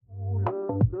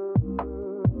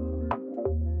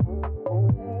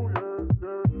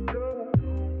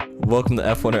welcome to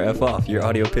F1 or F Off, your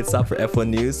audio pit stop for F1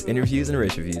 news, interviews, and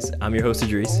race reviews. I'm your host,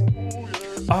 Idris.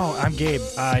 Oh, I'm Gabe.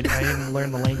 I didn't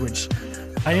learn the language.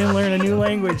 I didn't learn a new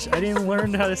language. I didn't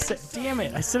learn how to say. Damn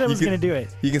it! I said I was gonna do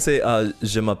it. You can say,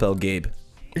 "Je m'appelle Gabe."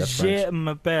 That's Je French.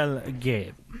 m'appelle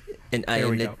Gabe. And I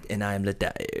am le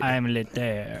I'm lit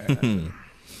there.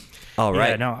 All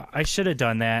right. Yeah, no, I should have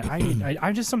done that.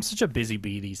 I'm such a busy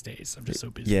bee these days. I'm just so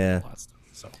busy. Yeah. With a lot of stuff,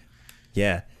 so.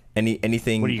 Yeah.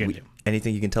 Anything? What are you gonna do?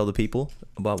 Anything you can tell the people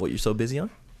about what you're so busy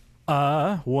on?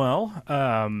 As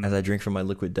I drink from my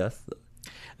Liquid Death.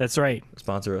 That's right.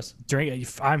 Sponsor us.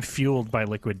 I'm fueled by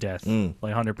Liquid Death,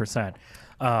 like 100%.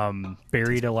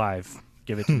 Buried alive.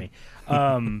 Give it to me.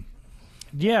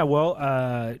 Yeah,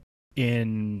 well,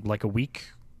 in like a week,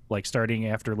 like starting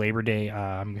after Labor Day,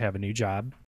 I'm gonna have a new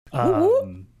job.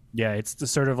 Yeah, it's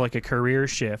sort of like a career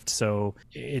shift. So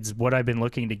it's what I've been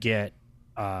looking to get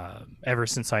ever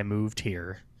since I moved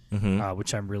here,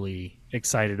 which I'm really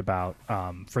excited about.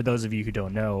 For those of you who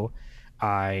don't know,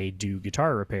 I do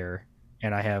guitar repair,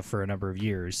 and I have for a number of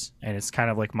years, and it's kind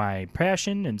of like my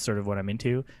passion and sort of what I'm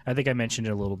into. I think I mentioned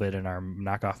it a little bit in our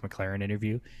Knockoff McLaren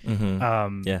interview.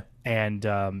 Yeah. And,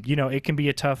 you know, it can be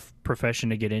a tough profession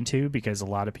to get into because a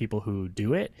lot of people who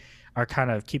do it are kind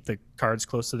of keep the cards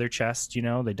close to their chest. You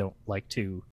know, they don't like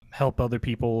to help other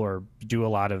people or do a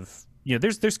lot of, you know,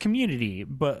 there's community,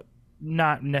 but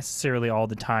not necessarily all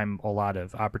the time a lot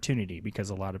of opportunity, because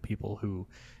a lot of people who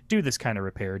do this kind of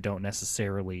repair don't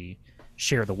necessarily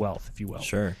share the wealth, if you will.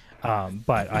 Sure.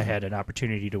 But I had an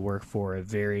opportunity to work for a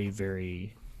very,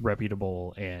 very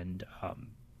reputable and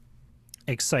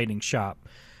exciting shop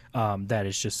that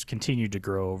has just continued to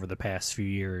grow over the past few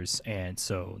years, and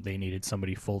so they needed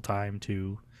somebody full-time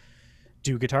to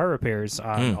do guitar repairs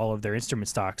on all of their instrument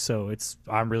stock. So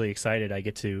I'm really excited. I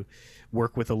get to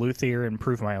work with a luthier and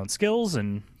prove my own skills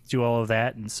and do all of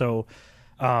that. And so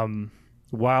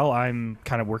while I'm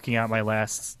kind of working out my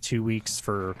last 2 weeks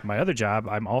for my other job,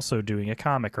 I'm also doing a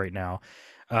comic right now.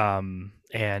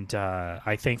 And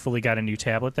I thankfully got a new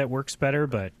tablet that works better,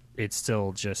 but it's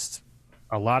still just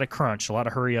a lot of crunch, a lot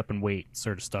of hurry up and wait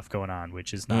sort of stuff going on,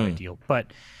 which is not ideal.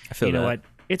 But you know what?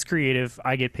 It's creative.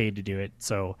 I get paid to do it.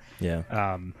 So Yeah.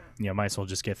 you know, might as well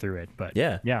just get through it. But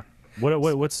Yeah. What's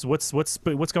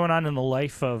going on in the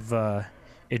life of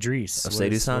Idris? Of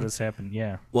Seydou-san? What has happened?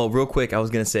 Yeah. Well, real quick, I was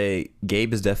gonna say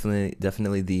Gabe is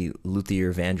definitely the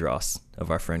luthier Vandross of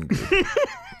our friend group.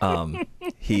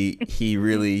 He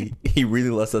really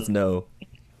lets us know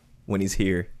when he's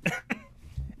here,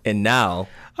 and now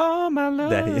my love,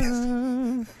 that he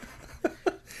is.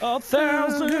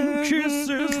 1,000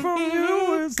 kisses from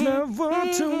you is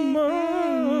never too much.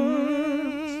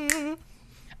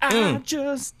 I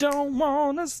just don't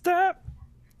wanna stop.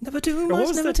 Never too What much,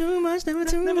 was never that? too much, never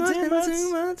too Never much, too never much.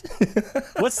 too much.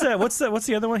 What's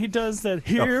the other one he does? That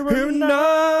here Here and now.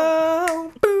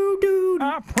 now, boo doo.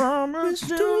 I promise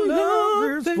to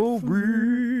love is for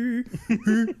free.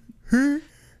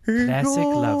 Classic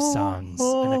love songs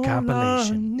in a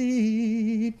compilation.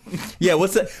 Yeah,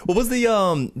 what was the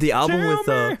album with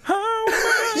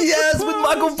yes, with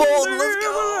Michael Bolton. Let's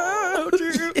go.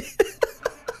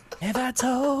 Have I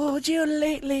told you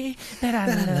lately that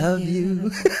I Love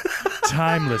you.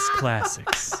 Timeless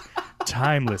classics.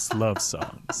 Timeless love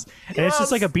songs. And it's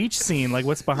just like a beach scene, like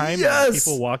what's behind me, Yes.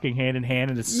 people walking hand in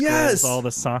hand, and it scrolls Yes. all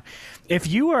the song. If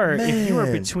you are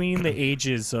Man. between the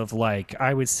ages of, like,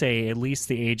 I would say at least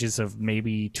the ages of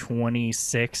maybe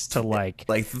 26 to like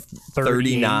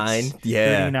 39.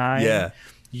 Yeah. 39, Yeah.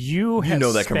 you have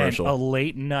know that spent commercial. a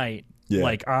late night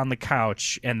like on the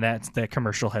couch, and that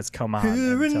commercial has come on Here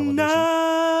television. and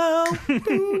now,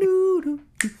 doo-doo-doo,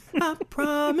 I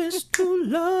promise to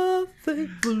love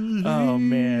faithfully. Oh,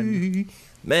 man.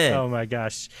 Man. Oh my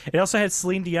gosh! It also had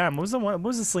Celine Dion. What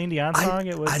was the Celine Dion song?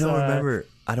 It was. I don't remember.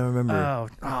 I don't remember.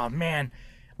 Oh man,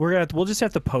 we'll just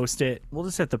have to post it. We'll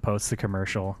just have to post the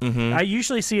commercial. I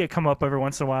usually see it come up every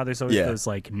once in a while. There's always those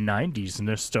like 90s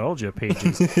nostalgia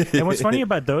pages. And what's funny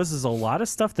about those is a lot of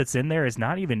stuff that's in there is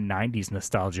not even 90s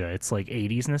nostalgia. It's like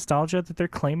 80s nostalgia that they're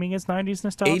claiming is 90s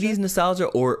nostalgia. 80s nostalgia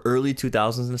or early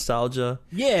 2000s nostalgia.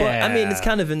 Yeah. But, I mean, it's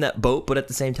kind of in that boat, but at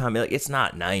the same time, like, it's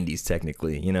not 90s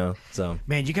technically, you know? So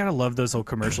Man, you gotta love those old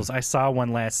commercials. I saw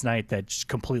one last night that just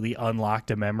completely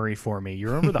unlocked a memory for me. You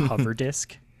remember the hover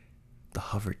disc? The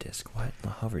hover disc. What? The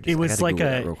hover disc. It was like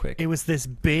real quick. it was this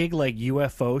big like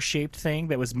UFO shaped thing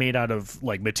that was made out of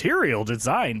like material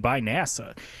designed by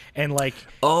NASA, and like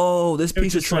oh, this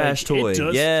piece of trash toy.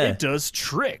 It does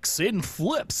tricks, it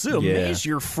flips, it amaze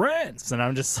your friends, and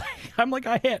I'm just like,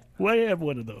 I have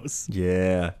one of those.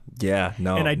 Yeah,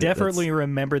 no. And I definitely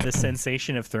remember the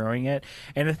sensation of throwing it.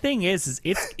 And the thing is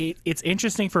it's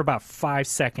interesting for about 5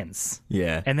 seconds.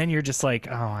 Yeah, and then you're just like,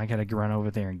 oh, I gotta run over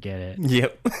there and get it.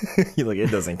 Yep. You're like,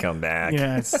 it doesn't come back.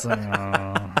 Yeah, it's like,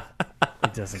 oh,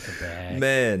 it doesn't come back.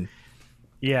 Man.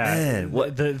 Yeah. Man,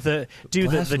 what the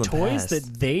toys that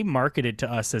they marketed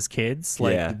to us as kids,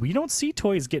 like we don't see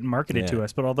toys getting marketed to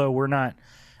us, but although we're not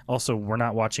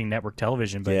watching network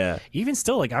television, but even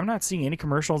still, like I'm not seeing any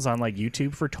commercials on like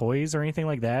YouTube for toys or anything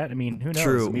like that. I mean, who knows?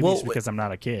 True. Maybe it's because I'm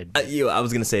not a kid. I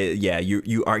was gonna say,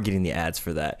 you aren't getting the ads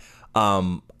for that.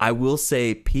 I will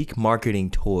say peak marketing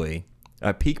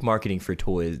for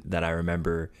toys that I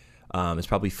remember is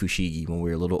probably Fushigi when we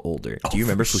were a little older. Do you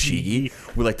remember Fushigi?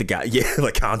 With like the guy,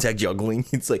 like contact juggling.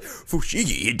 It's like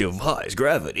Fushigi, it defies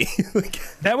gravity.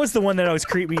 That was the one that always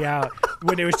creeped me out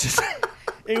when it was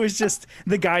just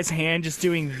the guy's hand just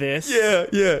doing this.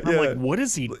 Yeah. I'm like, what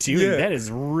is he doing? Yeah. That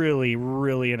is really,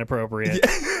 really inappropriate.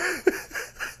 Yeah.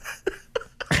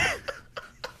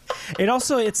 It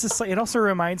also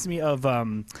reminds me of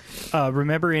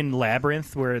remember in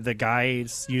Labyrinth where the guy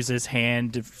uses his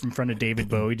hand in front of David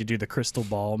Bowie to do the crystal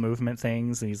ball movement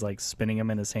things, and he's like spinning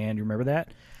them in his hand. You remember that?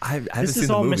 I haven't this seen is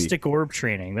the all movie. Mystic Orb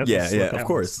training. Of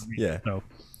course. Yeah. So,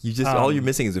 you just all you're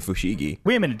missing is a Fushigi.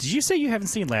 Wait a minute. Did you say you haven't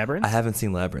seen Labyrinth? I haven't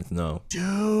seen Labyrinth. No.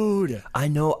 Dude. I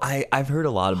know. I've heard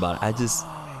a lot about it.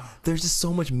 There's just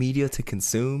so much media to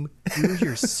consume. Do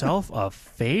yourself a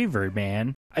favor,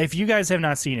 man. If you guys have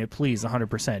not seen it, please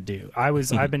 100% do.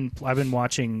 I've been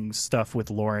watching stuff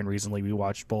with Lauren recently. We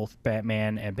watched both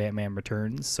Batman and Batman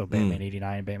Returns, so Batman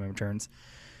 89 and Batman Returns.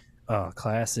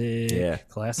 Classic.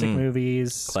 Classic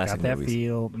movies. Classic got movies. That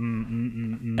feel.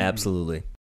 Absolutely.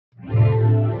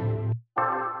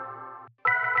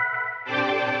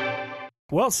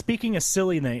 Well, speaking of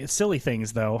silly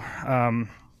things, though,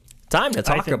 time to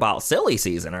talk about silly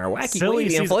season, our wacky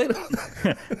wavy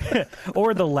inflatable,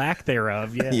 or the lack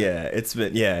thereof. Yeah, it's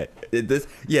been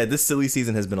this silly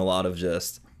season has been a lot of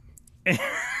just.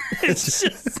 It's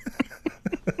just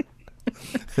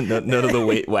none of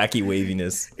the wacky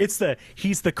waviness.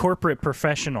 He's the corporate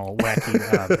professional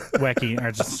wacky.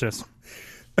 Or just.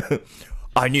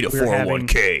 I need a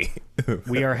 401k.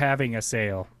 We are having a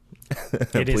sale.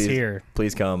 It is here.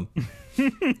 Please come.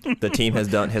 The team has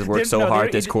worked so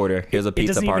hard this quarter. Here's a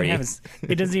pizza party.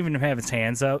 It doesn't even have its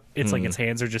hands up. It's like its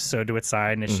hands are just sewed to its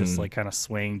side, and it's just like kind of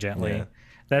swaying gently. Yeah.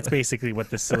 That's basically what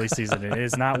this silly season is. It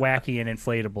is not wacky and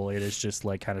inflatable. It is just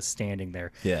like kind of standing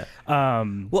there. Yeah.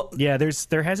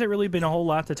 There hasn't really been a whole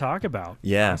lot to talk about.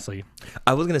 Yeah. Honestly.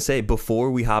 I was gonna say,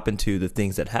 before we hop into the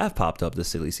things that have popped up this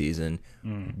silly season,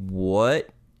 what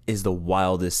is the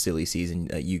wildest silly season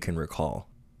that you can recall?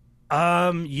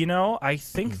 I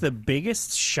think the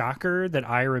biggest shocker that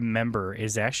I remember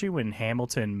is actually when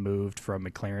Hamilton moved from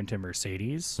McLaren to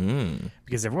Mercedes,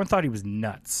 because everyone thought he was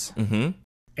nuts.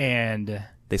 And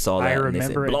they saw that. I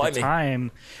remember and they said, at the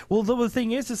time. Well, the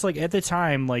thing is like at the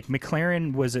time, like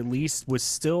McLaren was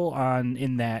still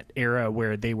in that era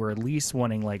where they were at least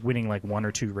winning like 1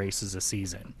 or 2 races a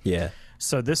season. Yeah.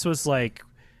 So this was like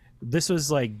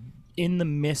in the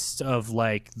midst of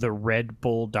like the Red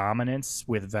Bull dominance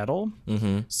with Vettel.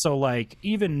 So like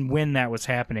even when that was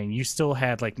happening, you still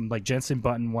had like Jenson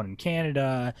Button won in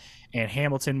Canada and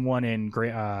Hamilton won in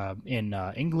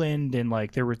England, and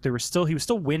like he was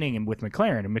still winning with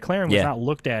McLaren, and McLaren was not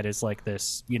looked at as like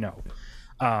this,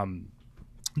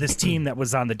 this team that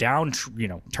was on the down,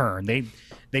 turn.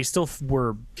 They still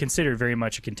were considered very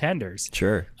much contenders.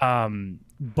 Sure.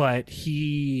 But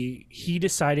he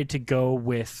decided to go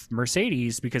with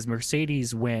Mercedes because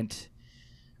Mercedes went.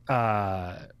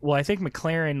 I think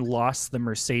McLaren lost the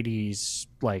Mercedes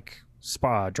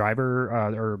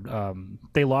driver,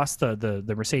 they lost the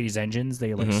Mercedes engines.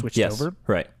 They switched over.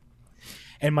 Right.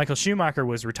 And Michael Schumacher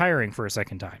was retiring for a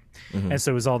second time, and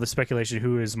so it was all the speculation: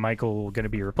 who is Michael going to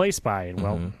be replaced by? And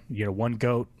one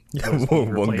goat.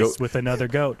 One goat with another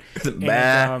goat.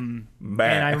 And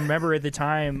I remember at the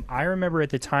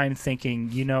time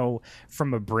thinking,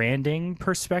 from a branding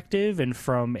perspective and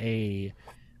from a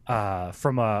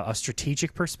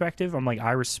strategic perspective, I'm like,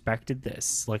 I respected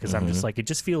this, like, because I'm just like, it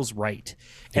just feels right.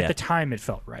 At the time, it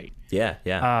felt right. Yeah.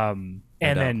 And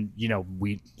then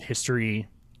history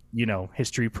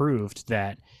proved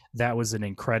that was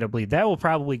that will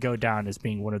probably go down as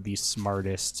being one of the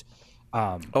smartest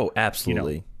Oh,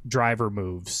 absolutely. driver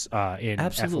moves in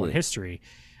Absolutely. F1 history.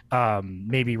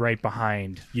 Maybe right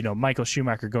behind, Michael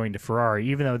Schumacher going to Ferrari,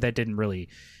 even though that didn't really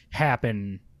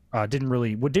happen. Didn't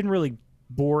really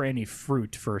bore any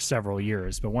fruit for several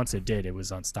years, but once it did, it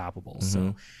was unstoppable.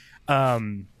 So,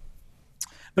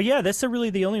 but yeah, that's really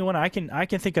the only one I can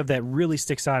think of that really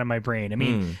sticks out in my brain. I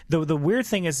mean, the weird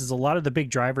thing is a lot of the big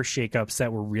driver shakeups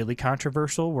that were really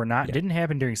controversial didn't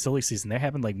happen during silly season. They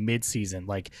happened like mid season,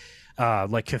 like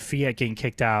Kvyat getting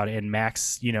kicked out and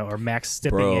Max, or Max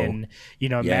stepping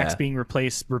in, Max being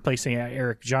replacing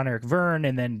Jean-Eric Verne,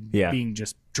 and then being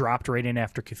just dropped right in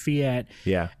after Kvyat.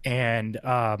 Yeah. And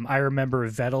I remember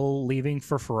Vettel leaving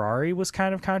for Ferrari was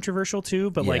kind of controversial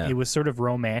too, but like it was sort of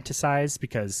romanticized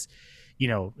because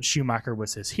Schumacher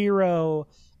was his hero,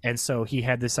 and so he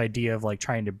had this idea of like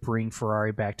trying to bring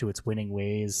Ferrari back to its winning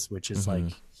ways, which is like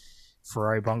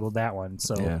Ferrari bungled that one.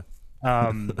 So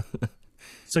I don't know.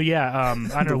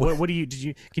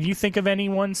 Can you think of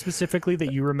anyone specifically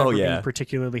that you remember being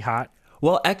particularly hot?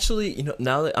 Well, actually,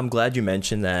 now that I'm glad you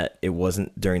mentioned that it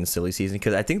wasn't during the silly season,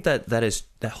 because I think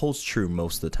that holds true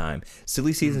most of the time.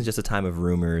 Silly season is just a time of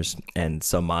rumors and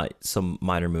some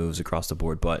minor moves across the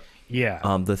board. But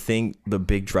the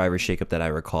big driver shakeup that I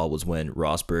recall was when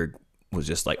Rosberg was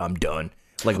just like, I'm done.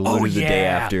 Like literally the day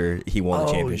after he won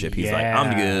the championship, he's like,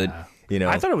 I'm good.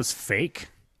 I thought it was fake.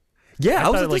 Yeah, I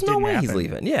was like, there's no way he's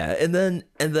leaving. Yeah, and then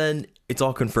it's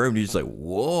all confirmed. You're just like,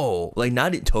 whoa. Like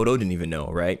Toto didn't even know,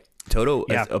 right? Toto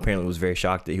apparently was very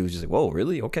shocked that he was just like, whoa,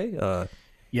 really? Okay. All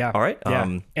right. Yeah.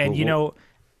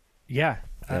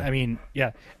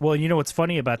 Well, what's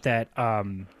funny about that?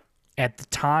 At the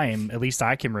time, at least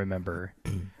I can remember,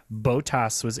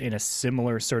 Bottas was in a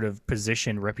similar sort of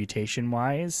position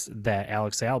reputation-wise that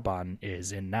Alex Albon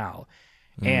is in now.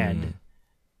 And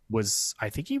I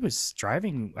think he was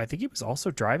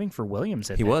also driving for Williams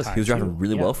at that time. He was driving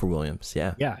really well for Williams.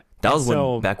 Yeah. Yeah. That was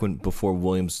before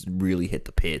Williams really hit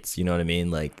the pits. You know what I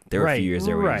mean? Like there were a few years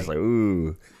there where he was like,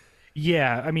 ooh.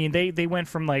 Yeah, I mean they went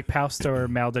from like Pastor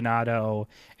Maldonado,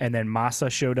 and then Massa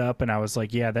showed up, and I was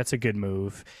like, yeah, that's a good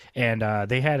move. And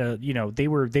they had they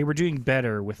were doing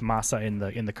better with Massa in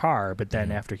the car, but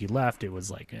then after he left, it was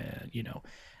like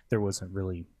there wasn't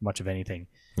really much of anything.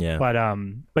 Yeah. But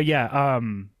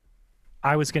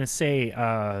I was gonna say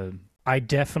I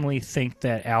definitely think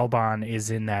that Albon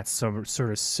is in that sort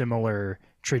of similar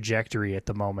trajectory at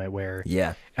the moment where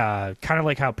kind of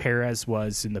like how Perez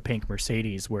was in the pink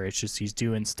Mercedes, where it's just he's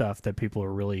doing stuff that people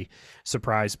are really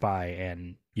surprised by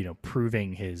and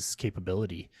proving his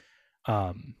capability.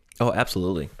 Oh,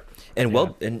 absolutely. And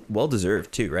well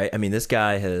deserved too, right? I mean, this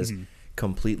guy has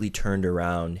completely turned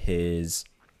around his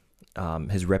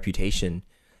reputation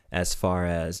as far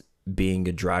as being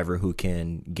a driver who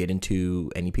can get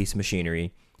into any piece of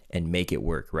machinery and make it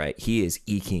work, right? He is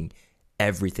eking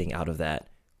everything out of that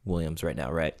Williams right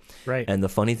now, right? Right. And the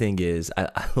funny thing is, I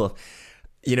love,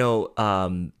 the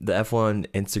F1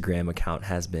 Instagram account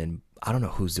has been, I don't know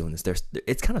who's doing this.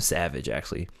 It's kind of savage,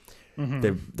 actually.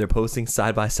 They're posting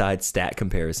side-by-side stat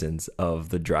comparisons of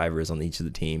the drivers on each of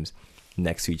the teams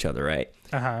next to each other, right?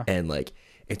 And like,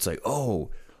 it's like, oh,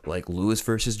 like Lewis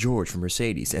versus George from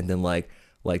Mercedes. And then like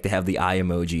they have the eye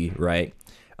emoji, right?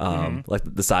 Like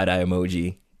the side eye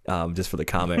emoji, just for the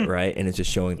comment, right? And it's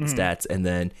just showing the stats. And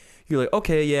then you're like,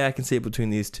 okay, yeah, I can see it between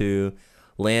these two.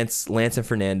 Lance and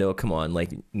Fernando, come on,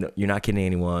 like no, you're not kidding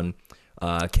anyone.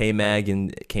 K-Mag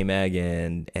and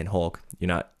Hulk, you're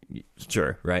not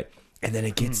sure, right? And then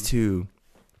it gets to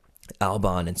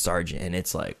Albon and Sargent, and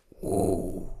it's like,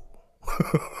 whoa.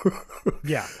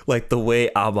 Yeah. Like the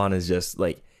way Albon is just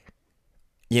like,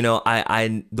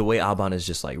 the way Albon is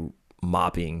just like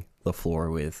mopping the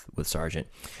floor with Sargent.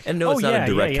 And no, it's not a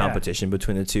direct competition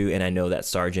between the two. And I know that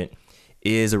Sargent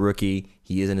is a rookie.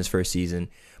 He is in his first season.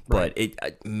 But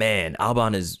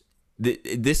Albon is,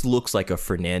 this looks like a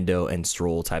Fernando and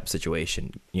Stroll type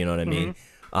situation. You know what I mean?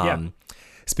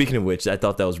 Speaking of which, I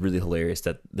thought that was really hilarious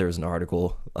that there was an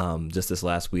article just this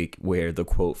last week where the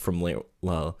quote from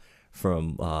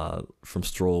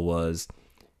Stroll was,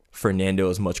 Fernando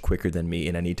is much quicker than me,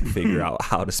 and I need to figure out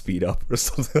how to speed up or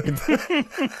something like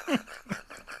that.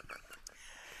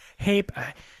 Hey,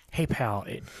 pal,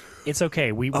 it's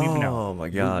okay. We've known. Oh my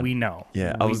God, we know.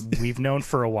 Yeah, we've known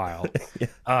for a while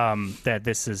that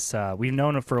this is. We've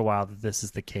known for a while that this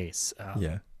is the case.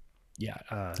 It'll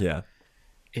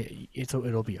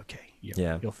be okay.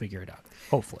 You'll figure it out.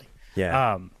 Hopefully.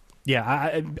 Yeah.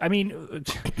 I mean,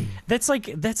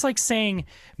 That's like saying,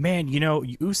 man, you know,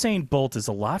 Usain Bolt is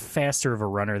a lot faster of a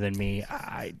runner than me.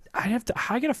 I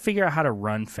gotta figure out how to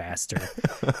run faster.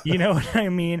 You know what I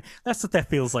mean? That's what that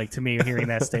feels like to me hearing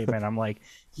that statement. I'm like,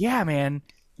 yeah, man,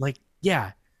 like,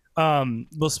 yeah.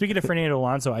 Well, speaking of Fernando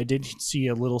Alonso, I did see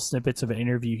a little snippets of an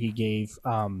interview he gave,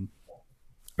 where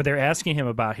they're asking him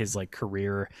about his like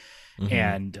career.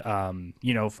 And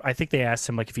you know, I think they asked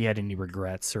him like if he had any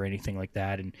regrets or anything like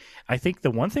that, and I think the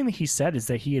one thing that he said is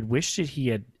that he had wished that he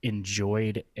had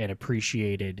enjoyed and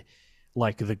appreciated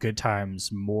like the good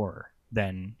times more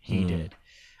than he did,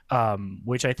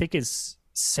 which I think is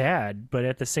sad, but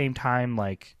at the same time,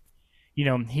 like, you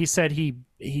know, he said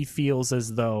he feels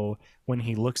as though when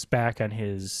he looks back on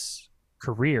his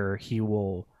career, he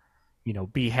will, you know,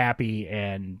 be happy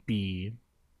and be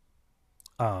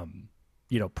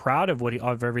you know, proud of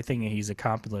of everything he's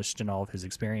accomplished and all of his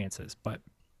experiences. But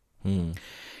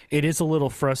it is a little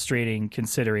frustrating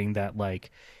considering that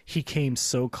like he came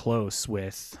so close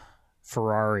with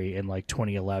Ferrari in like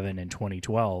 2011 and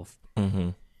 2012,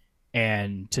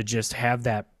 and to just have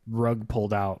that rug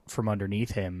pulled out from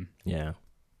underneath him. Yeah.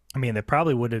 I mean, that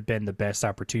probably would have been the best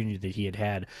opportunity that he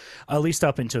had, at least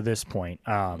up until this point,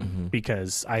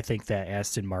 because I think that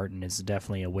Aston Martin is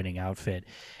definitely a winning outfit.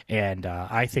 And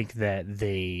I think that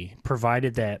they,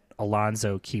 provided that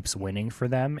Alonso keeps winning for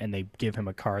them and they give him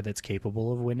a car that's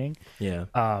capable of winning. Yeah.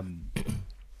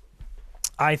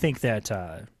 I think that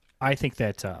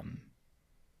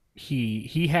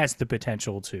he has the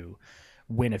potential to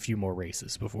win a few more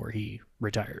races before he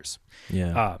retires.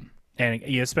 Yeah. And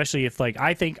especially if like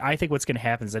I think what's going to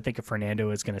happen is I think if Fernando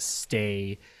is going to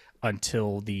stay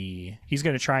until he's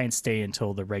going to try and stay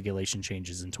until the regulation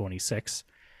changes in 26.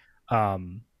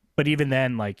 But even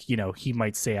then, like, you know, he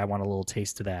might say I want a little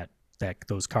taste of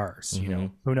those cars. You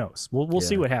know, who knows? We'll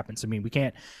see what happens. I mean, we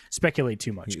can't speculate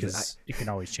too much because it can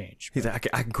always change. He's like,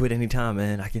 I can quit anytime,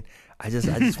 man. I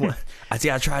just want. I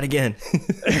gotta try it again.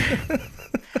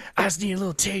 I just need a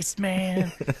little taste,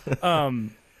 man.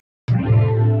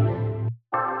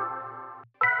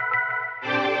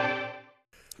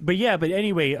 But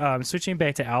anyway, switching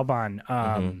back to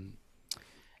Albon,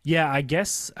 yeah, I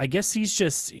guess he's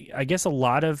just, I guess a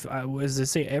lot of, was to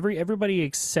say everybody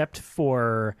except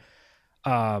for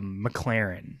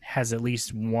McLaren has at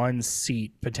least one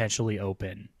seat potentially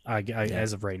open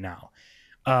as of right now,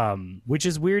 which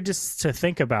is weird just to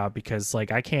think about because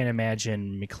like I can't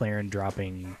imagine McLaren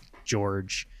dropping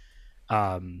George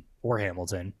or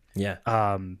Hamilton.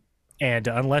 Yeah. And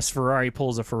unless Ferrari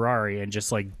pulls a Ferrari and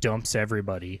just like dumps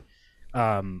everybody,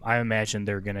 I imagine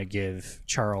they're gonna give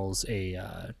Charles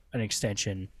an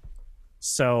extension.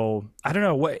 So I don't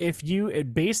know what if you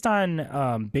based on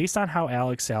how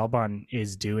Alex Albon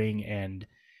is doing and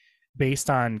based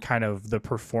on kind of the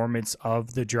performance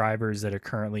of the drivers that are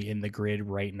currently in the grid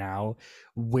right now,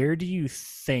 where do you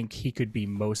think he could be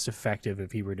most effective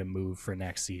if he were to move for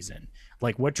next season?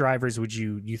 Like what drivers would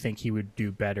you think he would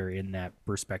do better in that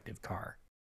respective car?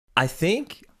 I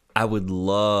think I would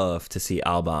love to see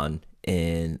Albon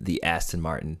in the Aston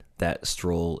Martin that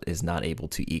Stroll is not able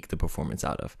to eke the performance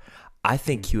out of. I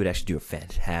think he would actually do a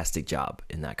fantastic job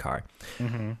in that car.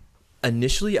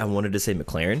 Initially, I wanted to say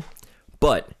McLaren,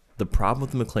 but the problem with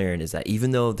the McLaren is that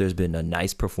even though there's been a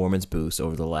nice performance boost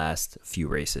over the last few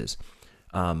races,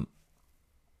 all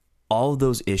of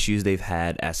those issues they've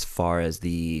had as far as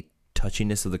the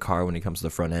touchiness of the car when it comes to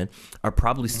the front end are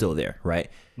probably still there,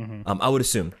 right? I would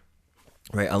assume,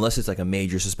 right? Unless it's like a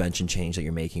major suspension change that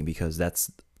you're making, because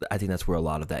I think that's where a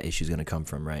lot of that issue is going to come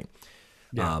from, right?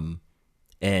 Yeah.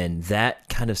 And that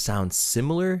kind of sounds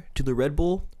similar to the Red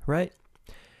Bull, right?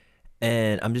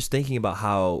 And I'm just thinking about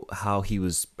how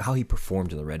he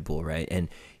performed in the Red Bull, right? And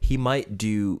he might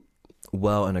do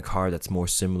well in a car that's more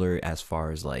similar as far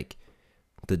as like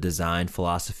the design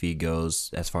philosophy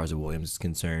goes, as far as the Williams is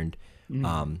concerned.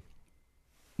 When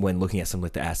looking at something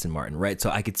like the Aston Martin, right? So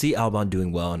I could see Albon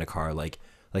doing well in a car like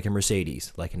a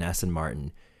Mercedes, like an Aston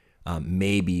Martin,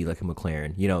 maybe like a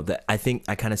McLaren. You know, that I think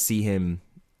I kind of see him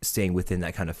staying within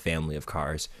that kind of family of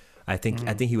cars. I think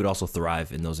he would also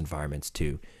thrive in those environments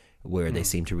too, where they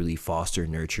seem to really foster,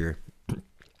 nurture,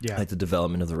 like the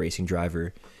development of the racing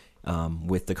driver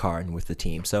with the car and with the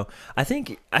team. So I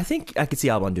think I could see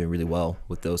Albon doing really well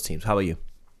with those teams. How about you?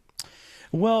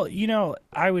 Well, you know,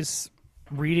 I was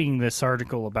reading this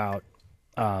article about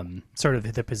sort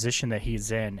of the position that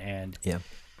he's in, and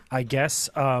I guess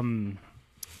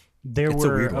there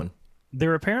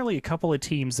were apparently a couple of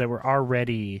teams that were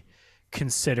already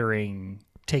considering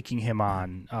taking him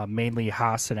on, mainly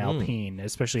Haas and Alpine,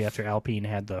 especially after Alpine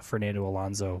had the Fernando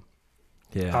Alonso,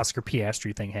 Oscar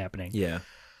Piastri thing happening. Yeah.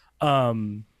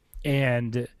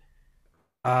 And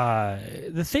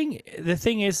The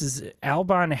thing is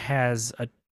Albon has a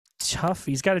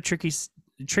he's got a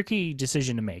tricky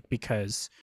decision to make, because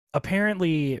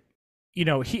apparently, you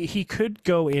know, he could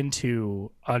go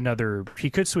into he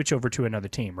could switch over to another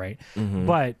team, right? Mm-hmm.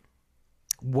 But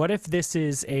what if this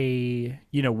is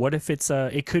what if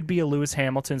it could be a Lewis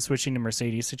Hamilton switching to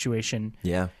Mercedes situation,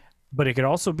 Yeah. but it could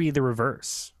also be the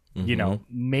reverse. You know,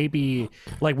 maybe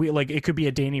it could be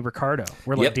a Danny Ricciardo,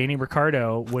 where like Danny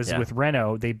Ricciardo was with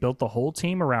Renault. They built the whole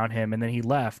team around him, and then he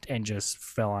left and just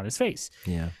fell on his face.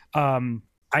 Yeah.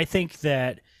 I think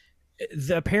that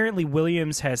apparently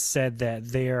Williams has said that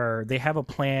they have a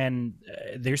plan.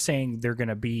 They're saying they're going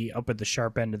to be up at the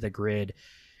sharp end of the grid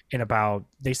in about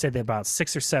 6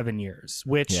 or 7 years.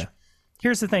 Which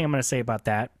here's the thing I'm going to say about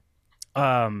that.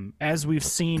 As we've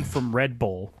seen from Red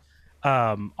Bull.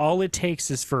 All it takes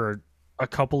is for a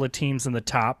couple of teams in the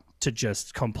top to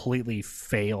just completely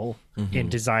fail in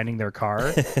designing their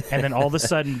car, and then all of a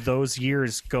sudden those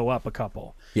years go up a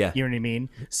couple. Yeah. You know what I mean?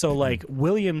 So like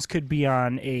Williams could be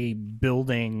on a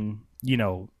building,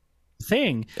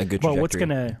 thing, A good but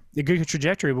trajectory. a good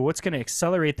trajectory, but what's gonna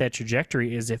accelerate that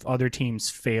trajectory is if other teams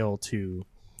fail to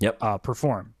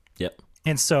perform. Yep.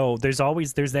 And so there's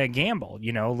that gamble,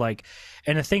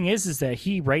 and the thing is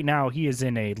that right now he is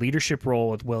in a leadership role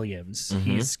with Williams.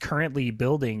 He's currently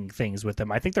building things with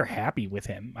them. I think they're happy with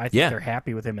him. I think they're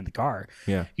happy with him in the car.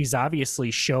 Yeah. He's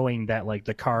obviously showing that like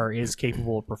the car is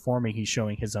capable of performing. He's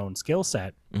showing his own skill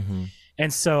set.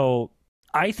 And so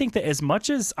I think that as much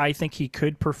as I think he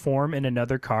could perform in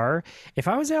another car, if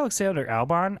I was Alexander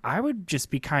Albon, I would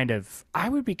be kind of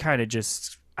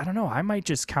just, I don't know. I might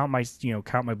just count my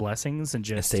blessings and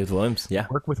just Stay with Williams. Yeah.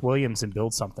 work with Williams and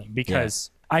build something, because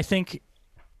I think,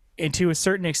 and to a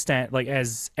certain extent, like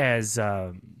as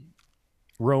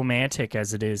romantic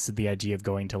as it is, the idea of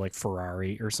going to like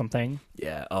Ferrari or something.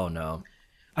 Yeah. Oh no.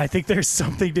 I think there's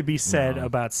something to be said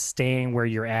about staying where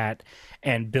you're at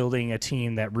and building a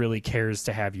team that really cares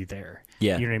to have you there.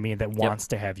 Yeah. You know what I mean? That wants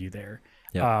to have you there.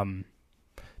 Yep.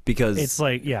 Because it's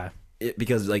like,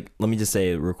 because like, let me just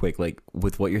say real quick, like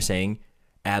with what you're saying,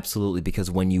 absolutely. Because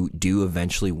when you do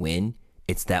eventually win,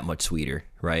 it's that much sweeter,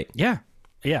 right? Yeah.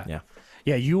 Yeah.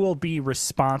 You will be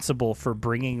responsible for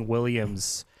bringing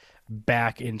Williams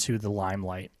back into the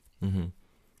limelight,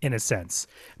 in a sense.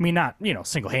 I mean, not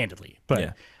single-handedly,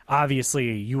 but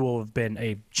obviously you will have been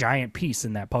a giant piece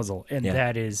in that puzzle, and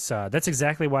that's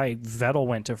exactly why Vettel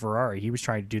went to Ferrari. He was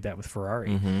trying to do that with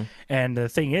Ferrari, and the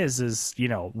thing is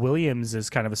Williams is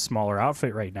kind of a smaller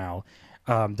outfit right now,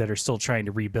 that are still trying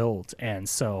to rebuild, and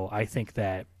so I think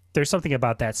that there's something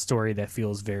about that story that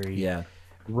feels very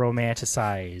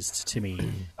romanticized to me.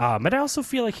 But I also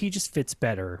feel like he just fits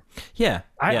better.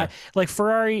 I like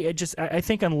Ferrari. I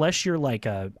think unless you're like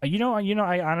I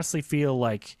honestly feel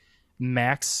like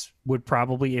Max would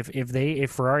probably,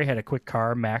 if Ferrari had a quick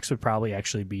car, Max would probably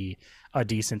actually be a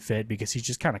decent fit, because he's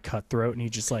just kind of cutthroat and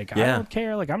he's just like, I don't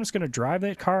care, like I'm just gonna drive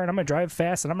that car and I'm gonna drive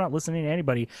fast and I'm not listening to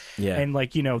anybody. And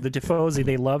like, the Tifosi,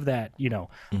 they love that,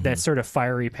 that sort of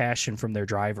fiery passion from their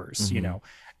drivers,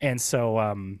 and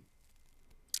so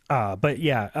but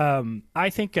I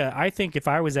think if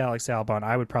I was Alex Albon,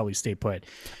 I would probably stay put,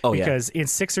 because in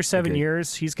 6 or 7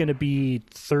 years he's going to be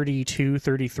 32,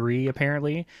 33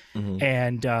 apparently,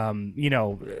 and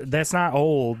that's not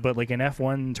old, but like in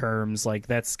F1 terms, like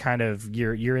that's kind of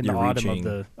you're in the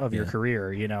autumn of your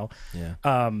career, and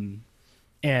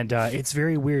it's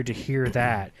very weird to hear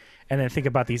that. And then think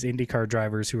about these IndyCar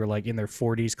drivers who are like in their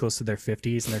 40s, close to their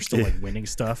 50s, and they're still like winning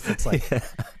stuff. It's like,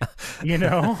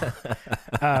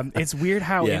 it's weird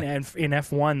how in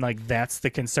F1, like that's the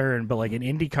concern. But like in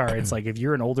IndyCar, it's like if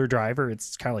you're an older driver,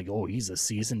 it's kind of like, oh, he's a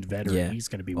seasoned veteran. Yeah. He's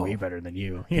going to be way better than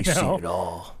you. He's seen it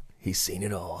all. He's seen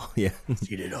it all. Yeah.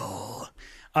 Seen it all.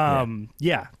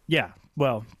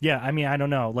 Well, I mean, I don't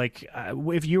know. Like,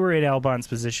 if you were in Albon's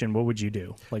position, what would you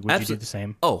do? Like, would you do the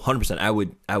same? Oh, 100%.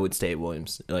 I would stay at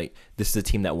Williams. Like, this is a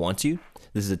team that wants you.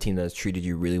 This is a team that has treated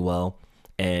you really well.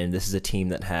 And this is a team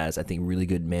that has, I think, really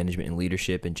good management and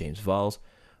leadership in James Vowles.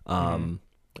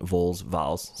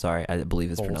 Vowles. Sorry, I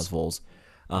believe it's pronounced Vowles.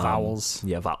 Vowels.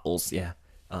 Yeah, Vowles. Yeah.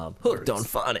 Hooked on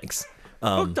phonics.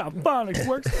 Hooked on phonics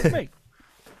works for me.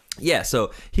 Yeah,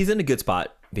 so he's in a good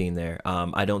spot being there.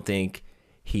 I don't think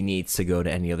he needs to go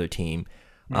to any other team.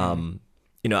 Again,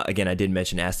 I did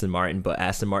mention Aston Martin, but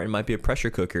Aston Martin might be a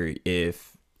pressure cooker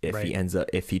if he ends up,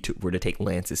 if he were to take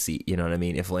Lance's seat. You know what I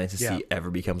mean? If Lance's seat ever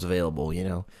becomes available,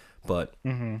 But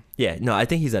I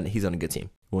think he's on a good team.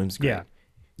 Williams, great.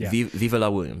 Yeah. Viva la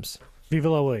Williams. Viva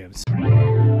la Williams.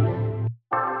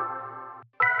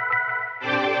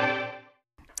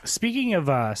 Speaking of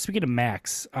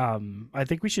Max, I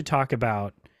think we should talk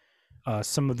about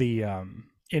some of the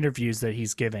interviews that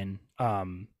he's given,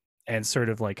 and sort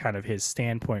of like kind of his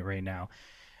standpoint right now.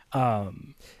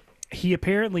 He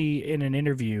apparently in an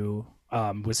interview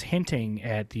was hinting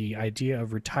at the idea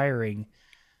of retiring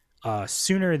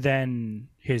sooner than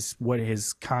what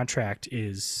his contract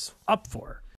is up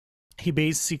for. He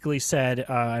basically said,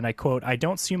 and I quote, "I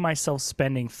don't see myself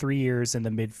spending 3 years in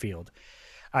the midfield.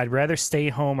 I'd rather stay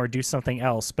home or do something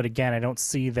else. But again, I don't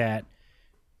see that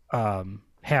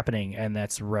happening." And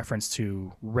that's a reference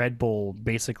to Red Bull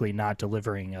basically not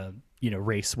delivering a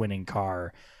race winning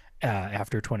car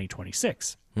after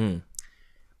 2026.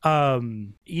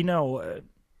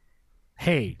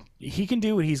 Hey, he can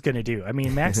do what he's going to do. I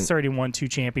mean, Max has already won 2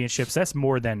 championships. That's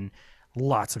more than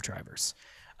lots of drivers.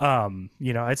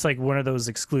 It's like one of those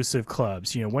exclusive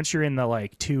clubs. Once you're in the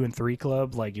like 2 and 3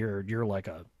 club, like you're like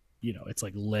a, it's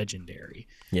like legendary.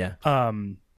 Yeah.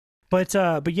 But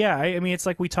yeah, I mean, it's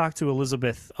like we talked to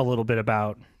Elizabeth a little bit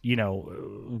about,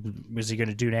 is he going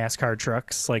to do NASCAR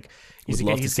trucks? Like, he's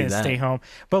going to stay home.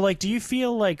 But like, do you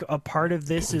feel like a part of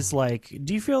this is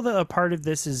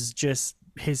just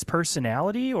his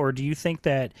personality, or do you think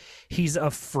that he's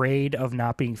afraid of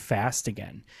not being fast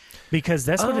again? Because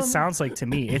that's what it sounds like to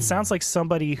me. It sounds like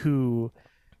somebody who,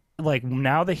 like,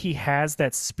 now that he has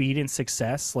that speed and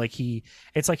success, like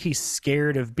it's like he's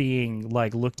scared of being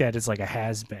like looked at as like a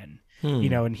has-been,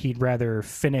 and he'd rather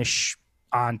finish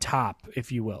on top,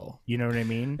 if you will. You know what I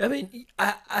mean? I mean,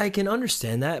 I can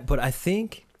understand that, but I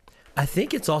think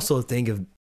it's also a thing of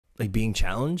like being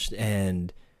challenged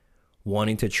and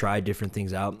wanting to try different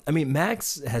things out. I mean,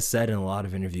 Max has said in a lot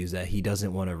of interviews that he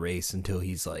doesn't want to race until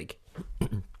he's like,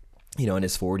 in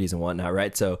his 40s and whatnot,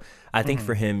 right? So I think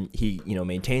for him, he,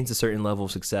 maintains a certain level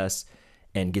of success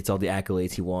and gets all the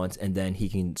accolades he wants, and then he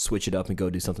can switch it up and go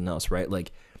do something else, right?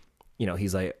 Like,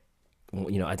 he's like,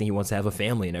 I think he wants to have a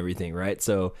family and everything, right?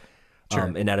 So,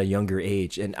 and at a younger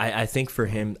age. And I think for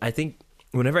him, I think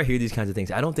whenever I hear these kinds of things,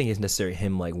 I don't think it's necessarily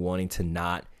him like wanting to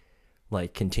not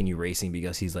like continue racing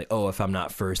because he's like, oh, if I'm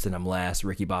not first and I'm last,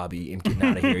 Ricky Bobby, I'm getting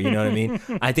out of here. You know what I mean?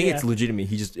 I think it's legitimate.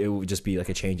 It would just be like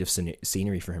a change of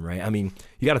scenery for him, right? I mean,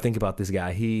 you got to think about this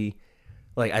guy.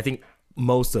 I think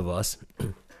most of us,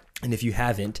 and if you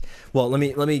haven't, well,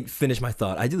 let me finish my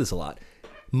thought. I do this a lot.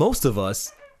 Most of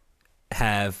us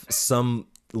have some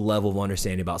level of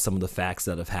understanding about some of the facts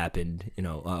that have happened,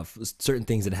 certain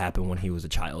things that happened when he was a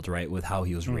child, right? With how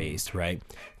he was raised, right?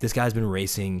 This guy's been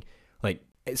racing like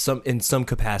in some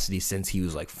capacity since he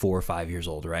was like 4 or 5 years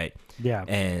old, right? Yeah.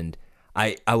 And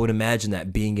I would imagine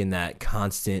that being in that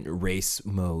constant race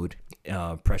mode,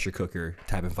 pressure cooker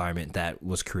type environment that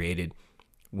was created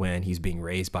when he's being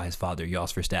raised by his father,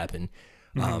 Jos Verstappen,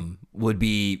 would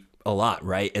be a lot,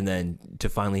 right? And then to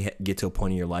finally get to a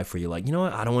point in your life where you're like, you know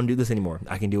what, I don't want to do this anymore.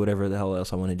 I can do whatever the hell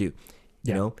else I want to do.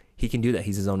 You know, he can do that.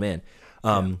 He's his own man.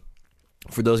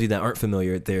 For those of you that aren't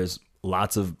familiar, there's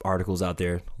lots of articles out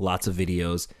there, lots of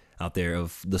videos out there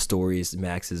of the stories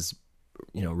Max has,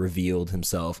 revealed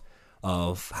himself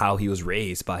of how he was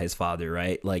raised by his father,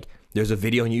 right? Like there's a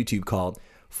video on YouTube called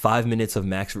 5 minutes of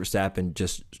Max Verstappen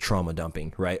just trauma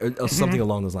dumping, right? Or something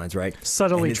along those lines, right?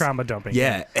 Subtly trauma dumping.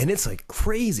 Yeah. And it's like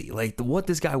crazy, like what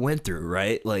this guy went through,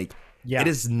 right? Like it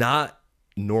is not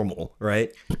normal,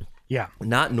 right? Yeah.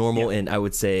 Not normal. Yeah. And I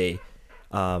would say,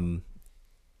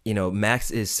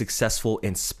 Max is successful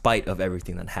in spite of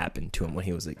everything that happened to him when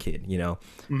he was a kid,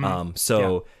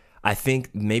 I think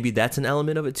maybe that's an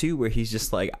element of it too, where he's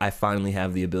just like, I finally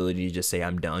have the ability to just say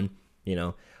I'm done,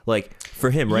 like for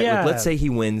him, right? Like, let's say he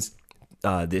wins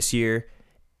this year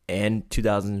and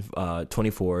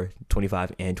 2024,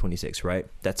 25 and 26, right?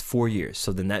 That's 4 years.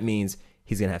 So then that means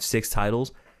he's going to have 6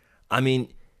 titles. I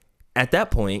mean, at that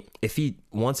point, if he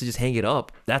wants to just hang it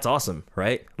up, that's awesome,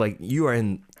 right? Like you are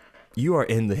in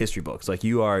the history books. Like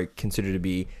you are considered to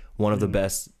be one of the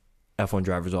best F1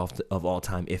 drivers of all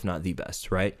time, if not the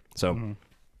best, right? So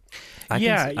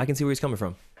I can see where he's coming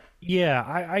from. Yeah,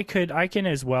 I can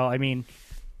as well. I mean,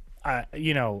 I've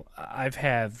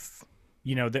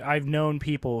known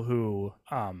people who,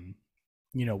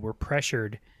 were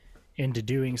pressured into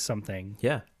doing something.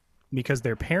 Yeah. Because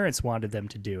their parents wanted them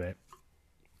to do it.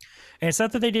 And it's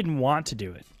not that they didn't want to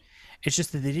do it. It's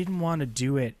just that they didn't want to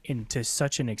do it to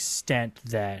such an extent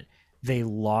that they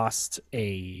lost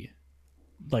a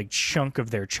chunk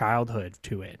of their childhood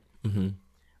to it.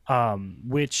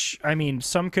 Which, I mean,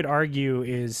 some could argue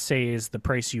is the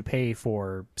price you pay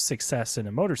for success in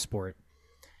a motorsport.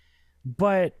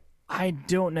 But I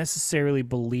don't necessarily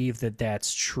believe that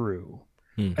that's true.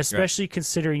 Especially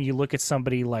considering you look at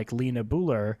somebody like Lena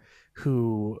Buller,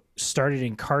 who started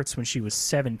in karts when she was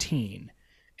 17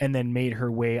 and then made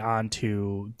her way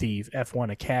onto the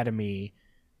F1 Academy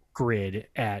grid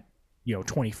at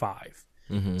 25.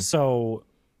 So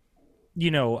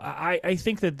I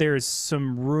think that there's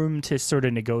some room to sort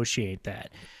of negotiate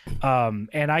that.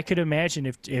 And I could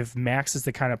imagine if Max is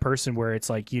the kind of person where it's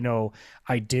like,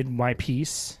 I did my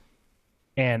piece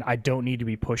and I don't need to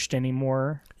be pushed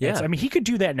anymore. Yeah. I mean, he could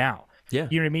do that now. Yeah.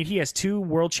 You know what I mean? He has 2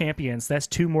 world champions. That's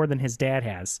 2 more than his dad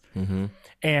has.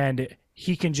 And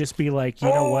he can just be like,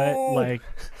 what? Like,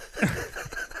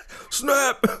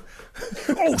 snap.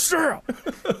 oh, snap.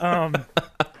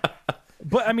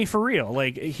 But I mean, for real,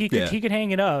 like he could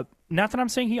hang it up. Not that I'm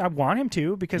saying I want him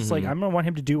to, because like I'm gonna want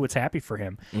him to do what's happy for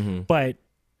him. But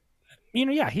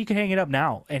he could hang it up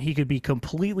now, and he could be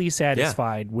completely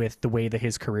satisfied with the way that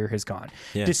his career has gone,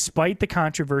 despite the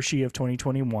controversy of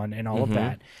 2021 and all of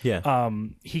that. Yeah.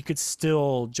 He could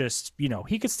still just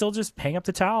hang up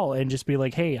the towel and just be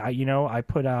like, hey, I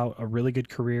put out a really good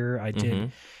career. I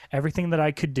did everything that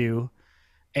I could do.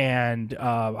 And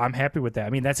I'm happy with that. I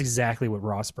mean, that's exactly what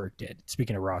Rosberg did.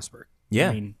 Speaking of Rosberg, yeah,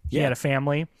 I mean, he had a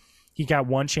family. He got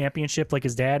 1 championship like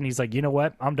his dad, and he's like, you know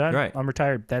what? I'm done. Right. I'm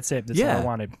retired. That's it. That's all I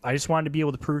wanted. I just wanted to be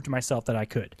able to prove to myself that I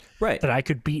could. Right. That I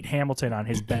could beat Hamilton on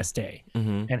his best day,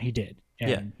 and he did.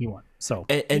 And he won. So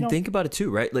and think about it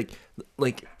too, right?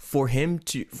 Like for him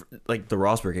to, like the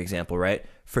Rosberg example, right?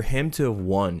 For him to have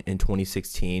won in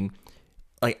 2016,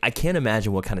 like I can't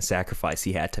imagine what kind of sacrifice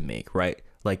he had to make, right?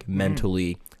 Like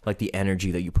mentally, like the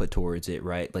energy that you put towards it,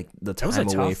 right? Like the time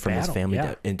away from his family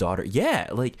and daughter. Yeah,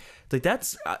 like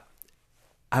that's.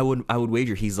 I would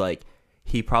wager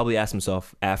he probably asked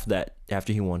himself after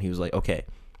he won, he was like, okay,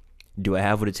 do I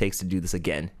have what it takes to do this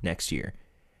again next year?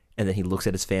 And then he looks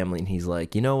at his family and he's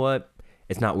like, you know what?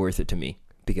 It's not worth it to me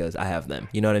because I have them.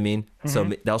 You know what I mean? So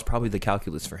that was probably the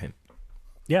calculus for him.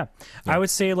 Yeah. I would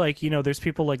say there's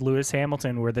people like Lewis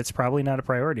Hamilton where that's probably not a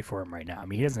priority for him right now. I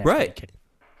mean, he doesn't have a kid.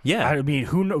 Yeah. I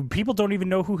mean, people don't even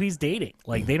know who he's dating.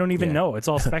 Like, they don't even know. It's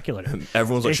all speculative.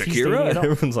 Everyone's like, Shakira?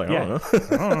 Everyone's like, I don't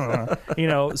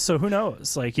know. So who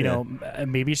knows? Like,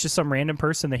 maybe it's just some random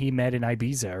person that he met in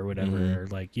Ibiza or whatever. Or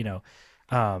like,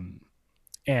 I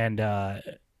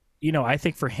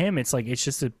think for him, it's like, it's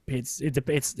just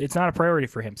it's not a priority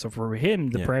for him. So for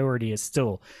him, the priority is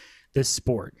still this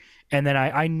sport. And then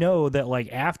I know that like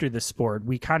after the sport,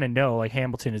 we kind of know like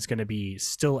Hamilton is going to be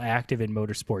still active in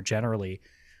motorsport generally.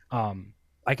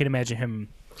 I can imagine him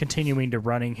continuing to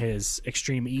running his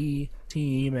Extreme E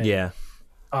team and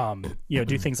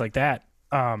do things like that.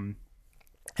 And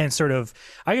sort of,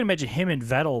 I can imagine him and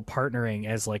Vettel partnering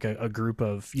as like a group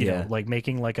of, like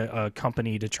making like a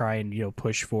company to try and,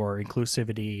 push for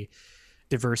inclusivity,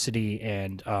 diversity,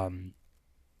 and,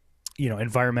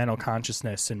 environmental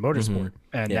consciousness in motorsport.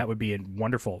 And that would be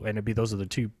wonderful. And those are the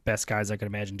 2 best guys I could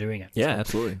imagine doing it. Yeah,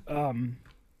 absolutely.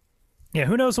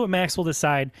 Who knows what Max will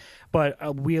decide,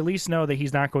 but we at least know that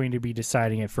he's not going to be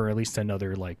deciding it for at least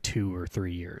another like 2 or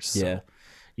 3 years. So,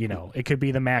 it could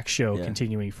be the Max show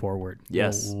continuing forward.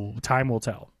 Yes. Time will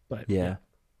tell. But real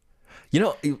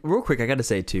quick, I got to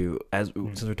say too,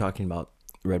 since we're talking about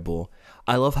Red Bull,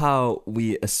 I love how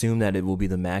we assume that it will be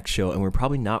the Max show, and we're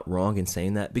probably not wrong in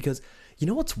saying that, because you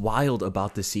know what's wild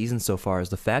about this season so far is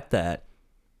the fact that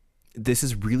this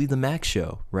is really the Max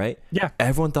show, right? Yeah.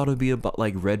 Everyone thought it would be about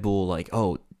like Red Bull, like,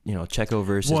 Checo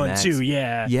versus 1, Max. 2,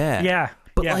 yeah.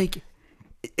 But like,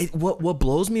 what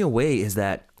blows me away is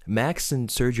that Max and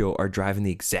Sergio are driving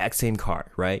the exact same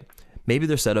car, right? Maybe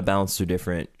their setup balances are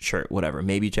different. Sure, whatever.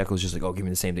 Maybe Checo's just like, oh, give me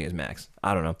the same thing as Max.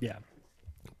 I don't know. Yeah.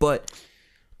 But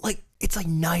like, it's like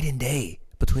night and day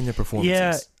between their performances.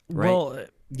 Yeah. Right? Well,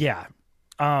 yeah.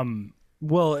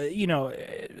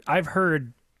 I've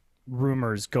heard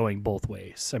rumors going both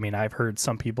ways. I mean, I've heard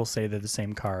some people say they're the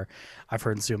same car. I've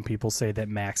heard some people say that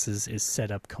Max's is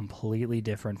set up completely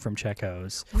different from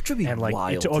Checo's, which would be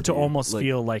wild to almost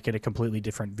feel like in a completely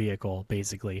different vehicle,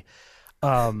 basically.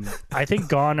 I think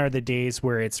gone are the days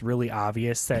where it's really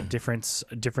obvious that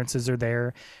differences are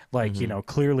there. Like,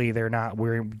 clearly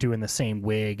we're doing the same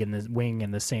wing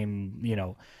and the same,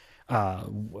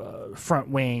 front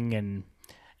wing and,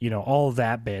 all of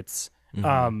that bits.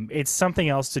 It's something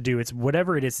else to do. It's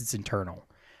whatever it is, it's internal.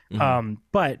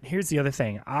 But here's the other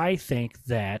thing. I think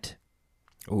that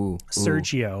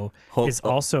Sergio is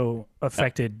also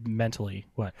affected mentally.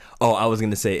 What? Oh, I was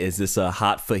going to say, is this a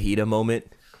hot fajita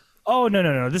moment? Oh,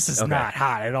 no. This is not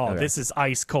hot at all. Okay. This is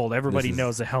ice cold. Everybody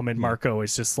knows that Helmut Marko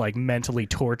is just like mentally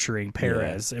torturing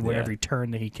Perez at every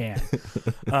turn that he can.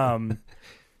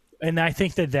 And I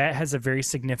think that has a very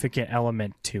significant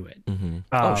element to it.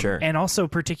 Sure. And also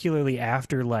particularly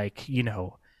after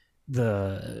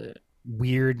the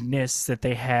weirdness that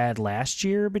they had last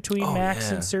year between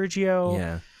Max and Sergio.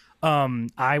 Yeah.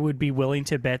 I would be willing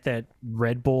to bet that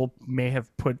Red Bull may have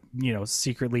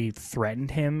secretly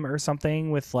threatened him or something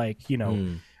with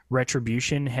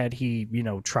retribution had he,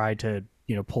 tried to,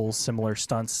 pull similar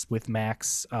stunts with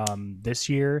Max this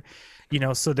year.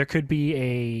 So there could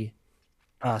be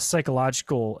a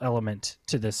psychological element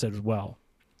to this as well.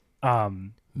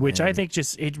 Which I think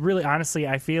it really, honestly,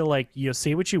 I feel like,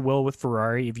 say what you will with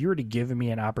Ferrari. If you were to give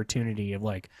me an opportunity of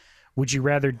would you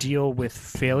rather deal with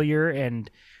failure and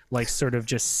sort of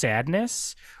just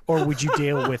sadness, or would you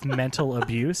deal with mental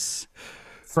abuse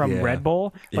from Red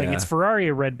Bull? It's Ferrari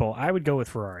or Red Bull. I would go with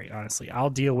Ferrari, honestly. I'll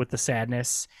deal with the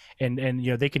sadness and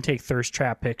they can take thirst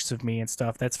trap pics of me and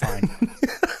stuff. That's fine.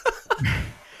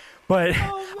 But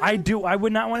I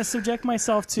would not want to subject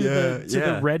myself to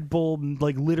the Red Bull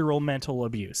literal mental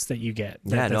abuse that you get.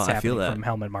 That's I feel that from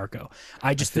Helmut Marko.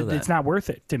 It's not worth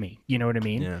it to me. You know what I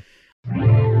mean? Yeah.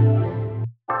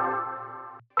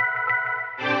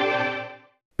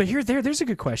 But there's a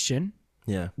good question.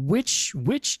 Yeah.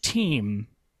 Which team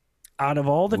out of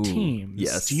all the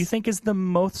teams do you think is the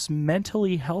most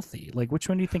mentally healthy? Which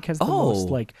one do you think has the most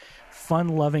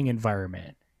fun-loving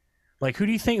environment? Who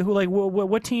do you think?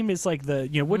 What team is what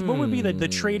would be the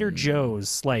Trader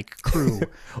Joe's crew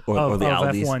or the of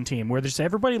Aldis. F1 team where just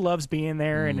everybody loves being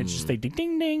there and it's just they ding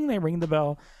ding ding, they ring the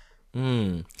bell.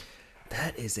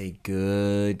 That is a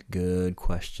good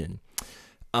question.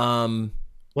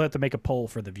 We'll have to make a poll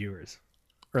for the viewers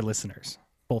or listeners.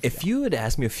 If you had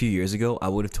asked me a few years ago, I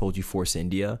would have told you Force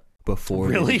India before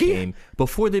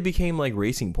they became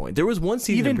Racing Point. There was one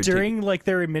season even during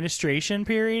their administration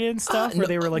period and stuff where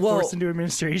they were forced into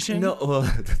administration. No, well,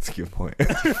 that's a good point. I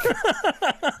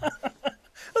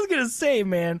was gonna say,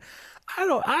 man, I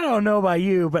don't know about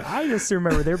you, but I just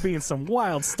remember there being some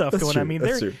wild stuff going on. I mean,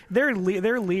 their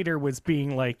leader was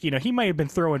being he might have been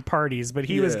throwing parties, but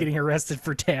he was getting arrested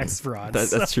for tax fraud.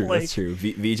 That's true. That's true.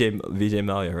 Vijay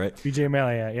Mallya, right? Vijay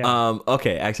Mallya, yeah.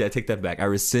 Okay, actually, I take that back. I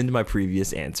rescind my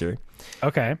previous answer.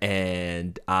 Okay.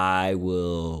 And I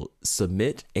will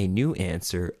submit a new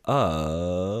answer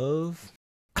of,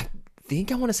 I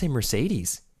think I want to say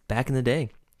Mercedes back in the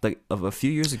day, of a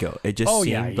few years ago. It just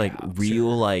seemed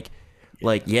real,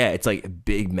 it's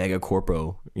big mega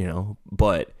corpo,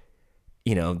 but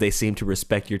they seem to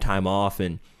respect your time off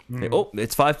and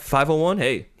it's 5:01.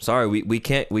 Hey, sorry, we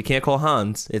can't call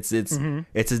Hans. It's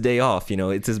his day off.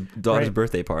 It's his daughter's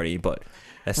birthday party, but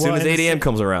as soon as 8 a.m.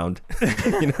 comes around,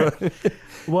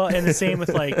 Well, and the same with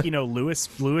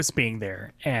Lewis being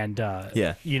there and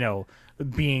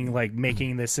being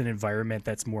making this an environment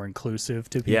that's more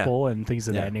inclusive to people and things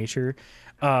of that nature.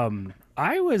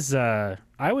 I would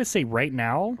say right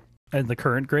now in the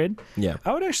current grid,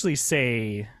 I would actually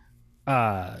say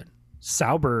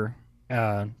Sauber,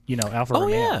 Alfa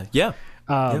Romeo.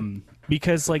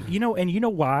 Because and you know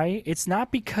why? It's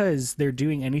not because they're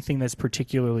doing anything that's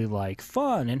particularly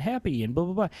fun and happy and blah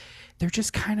blah blah. They're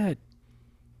just kind of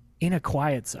in a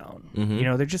quiet zone.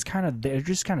 They're just kind of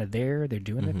there. They're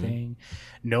doing their thing.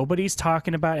 Nobody's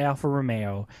talking about Alfa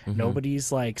Romeo.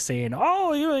 Nobody's saying,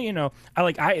 "Oh,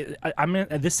 I mean,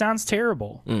 this sounds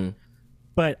terrible,"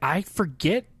 but I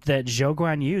forget that Zhou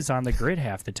Guanyu's on the grid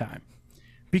half the time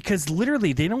because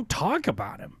literally they don't talk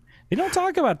about him. They don't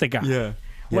talk about the guy. Yeah.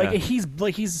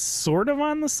 He's sort of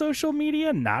on the social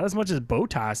media, not as much as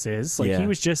Bottas is. He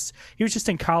was just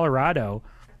in Colorado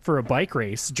for a bike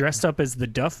race, dressed up as the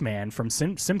Duff Man from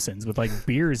Simpsons with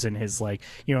beers in his a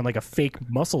fake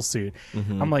muscle suit.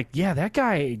 I'm that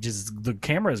guy the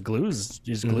camera is glued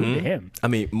to him. I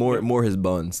mean, more his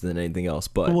buns than anything else.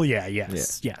 But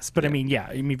yes. But I mean,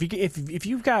 if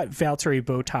you've got Valtteri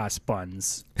Bottas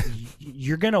buns,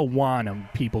 you're gonna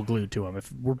want people glued to him.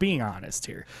 If we're being honest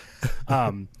here,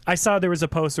 I saw there was a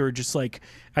post where just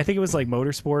I think it was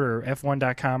Motorsport or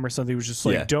F1.com or something. It was just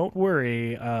don't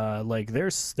worry, they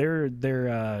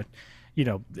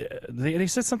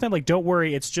said something don't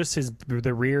worry, it's just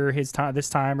the rear this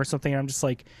time or something. And I'm just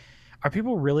are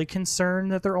people really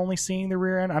concerned that they're only seeing the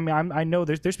rear end? I mean, I know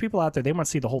there's people out there, they want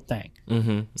to see the whole thing.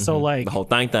 So the whole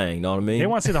thing, know what I mean? They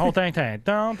want to see the whole thing. Dun,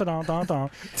 dun, dun, dun, dun.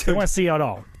 They want to see it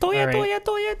all.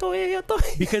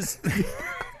 Because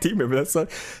do you remember that song?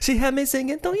 She had me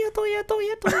singing Toya Toya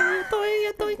Toya Toya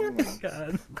Toya Toya.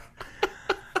 God.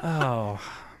 Oh,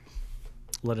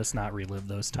 let us not relive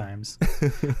those times.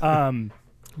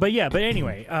 But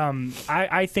anyway,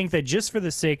 I think that just for the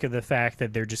sake of the fact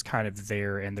that they're just kind of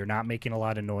there and they're not making a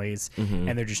lot of noise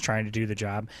and they're just trying to do the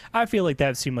job, I feel like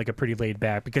that seemed like a pretty laid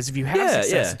back, because if you have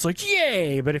success, it's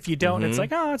yay, but if you don't, it's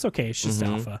oh, it's okay, it's just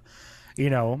Alpha.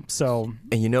 So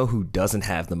And you know who doesn't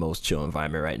have the most chill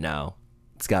environment right now?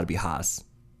 It's got to be Haas,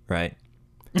 right?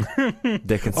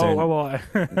 They're concerned,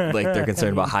 they're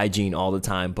concerned about hygiene all the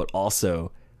time, but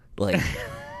also like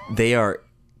they are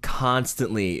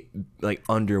constantly like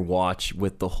under watch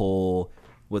with the whole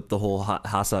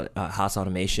Haas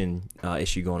automation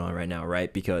issue going on right now,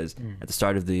 right? Because at the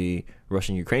start of the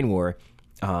Russian-Ukraine war,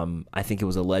 I think it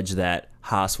was alleged that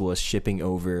Haas was shipping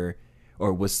over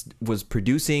or was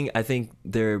producing. I think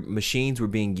their machines were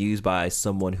being used by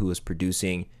someone who was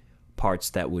producing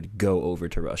parts that would go over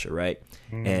to Russia, right?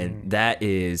 And that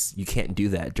is, you can't do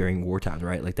that during wartime,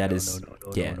 right? Like that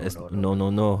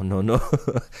no.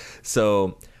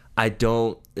 So I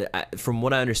don't, from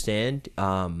what I understand,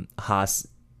 Haas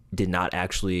did not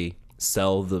actually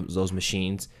sell those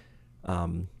machines,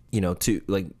 to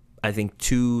like, I think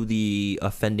to the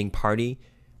offending party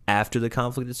after the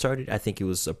conflict had started. I think it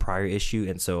was a prior issue.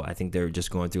 And so I think they're just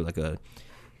going through like a,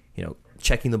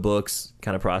 checking the books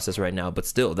kind of process right now, but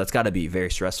still that's got to be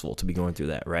very stressful to be going through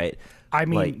that, right? I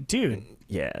mean, like, dude,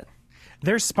 yeah,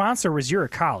 their sponsor was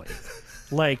Uralkali.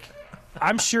 Like,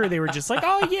 I'm sure they were just like,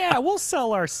 oh yeah, we'll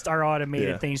sell our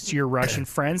automated things to your Russian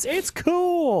friends. It's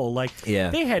cool. Like,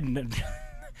 they hadn't.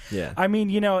 Yeah. I mean,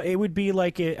 it would be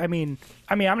like I mean,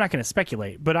 I'm not going to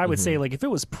speculate, but I would say like if it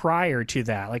was prior to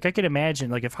that, like I could imagine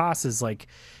like if Haas is like,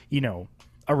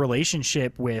 a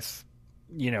relationship with,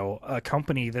 a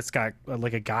company that's got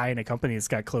like a guy in a company that's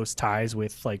got close ties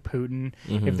with like Putin,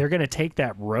 if they're going to take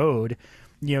that road,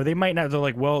 they might not. They're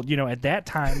like, well, at that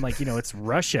time, like, it's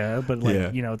Russia, but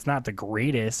like, it's not the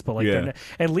greatest, but like,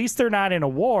 at least they're not in a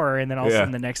war. And then all of a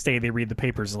sudden the next day they read the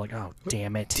papers and like, oh,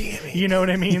 damn it. You know what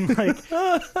I mean? Like,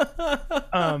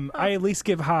 I at least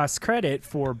give Haas credit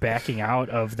for backing out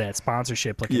of that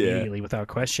sponsorship, like immediately without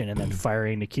question, and then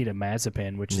firing Nikita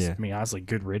Mazepin, which is, I mean, honestly,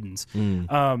 good riddance.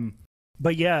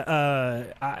 But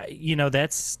yeah,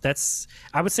 that's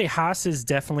I would say Haas is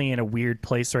definitely in a weird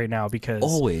place right now because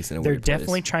they're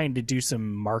definitely trying to do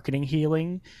some marketing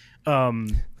healing.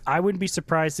 I wouldn't be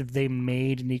surprised if they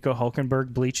made Nico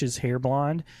Hulkenberg bleach his hair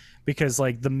blonde, because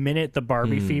like the minute the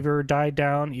Barbie fever died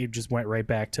down, he just went right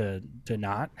back to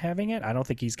not having it. I don't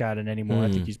think he's got it anymore.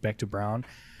 I think he's back to brown.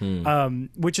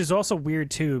 Which is also weird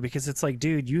too, because it's like,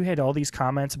 dude, you had all these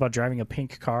comments about driving a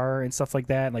pink car and stuff like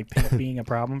that, and like pink being a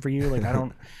problem for you. Like, I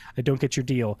don't get your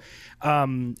deal.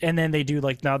 And then they do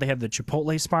like, now they have the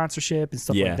Chipotle sponsorship and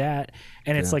stuff like that.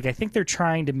 And it's like, I think they're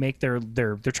trying to make they're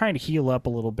trying to heal up a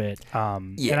little bit.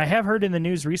 And I have heard in the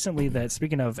news recently that,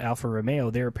 speaking of Alfa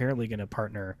Romeo, they're apparently going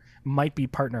to might be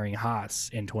partnering Haas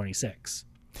in 26.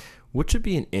 Which would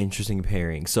be an interesting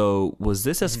pairing. So was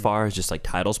this as far as just like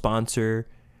title sponsor?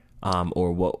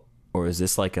 Or what? Or is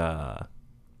this like a?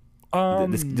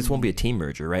 This won't be a team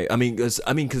merger, right? I mean,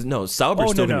 because no,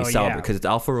 Sauber's still gonna be Sauber because it's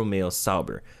Alfa Romeo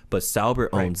Sauber, but Sauber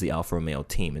owns the Alfa Romeo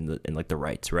team and like the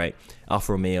rights, right?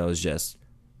 Alfa Romeo is just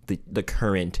the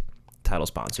current title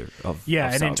sponsor of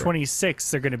and Sauber. in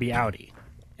 26 they're going to be Audi.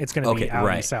 It's going to be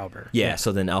Audi Sauber. Yeah,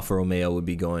 so then Alfa Romeo would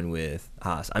be going with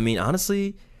Haas. I mean,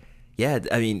 honestly. Yeah,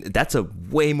 I mean, that's a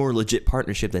way more legit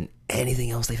partnership than anything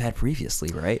else they've had previously,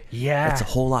 right? Yeah. That's a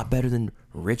whole lot better than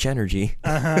Rich Energy.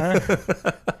 Yeah,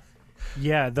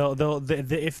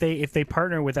 if they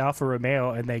partner with Alfa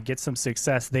Romeo and they get some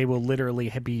success, they will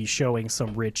literally be showing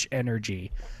some Rich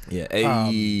Energy. Yeah.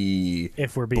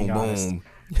 If we're being honest.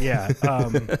 Yeah.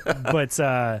 But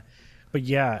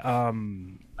yeah,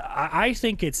 I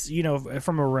think it's,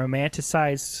 from a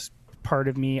romanticized part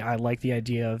of me, I like the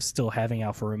idea of still having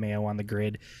Alfa Romeo on the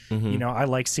grid. I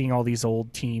like seeing all these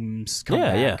old teams come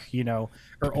back,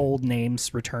 or old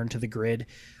names return to the grid.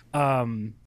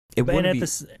 It wouldn't be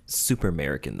super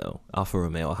American though, Alfa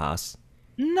Romeo Haas.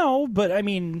 No, but I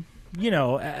mean,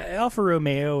 Alfa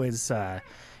Romeo is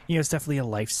it's definitely a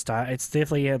lifestyle. It's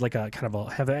definitely like a kind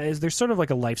of they're sort of like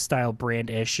a lifestyle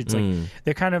brand-ish. It's like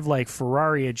they're kind of like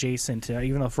Ferrari adjacent to,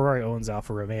 even though Ferrari owns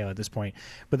Alfa Romeo at this point,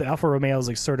 but the Alfa Romeo is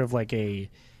like sort of like a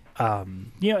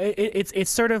it's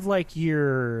sort of like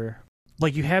you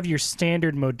have your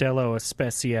standard Modelo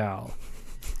Especial,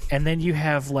 and then you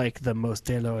have like the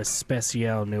Modelo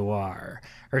Especial Noir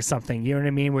or something, you know what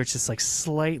I mean? Where it's just like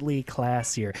slightly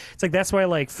classier. It's like, that's why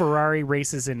like Ferrari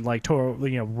races in like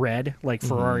red, like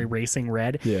Ferrari racing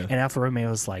red, and Alfa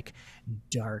Romeo is like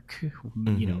dark,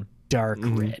 dark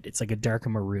red. It's like a dark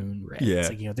maroon red. It's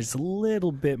like, there's a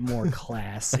little bit more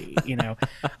classy, in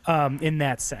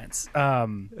that sense.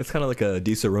 It's kind of like a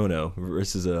Di Serono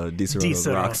versus a Di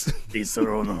Serono rocks. Di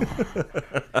Serono.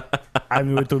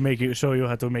 I'm going to show you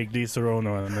how to make Di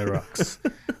Serono on the rocks.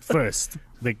 First,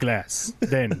 the glass,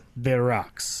 then the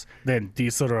rocks, then Di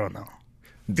Serono.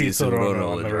 Di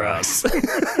Serono on the rocks.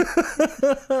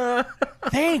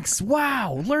 Thanks.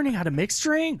 Wow, learning how to mix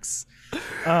drinks.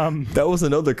 That was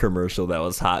another commercial that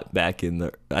was hot back in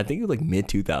the, I think it was like mid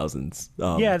 2000s.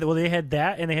 Yeah, well, they had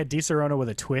that, and they had Di Serono with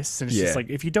a twist, and it's just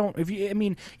like I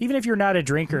mean, even if you're not a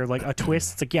drinker, like a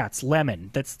twist, it's like it's lemon.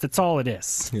 That's all it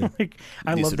is. Like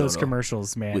I love those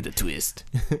commercials, man. With a twist.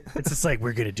 It's just like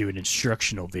we're gonna do an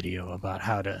instructional video about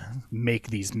how to make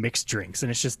these mixed drinks, and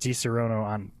it's just Di Serono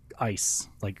on ice.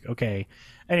 Like, okay.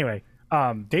 Anyway,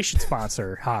 they should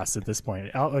sponsor Haas at this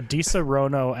point. Di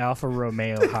Serono Alfa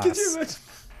Romeo Haas.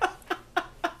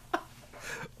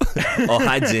 Oh,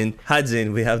 hi Jin,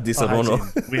 we have Di Serono.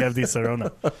 We have Di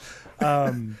Serono.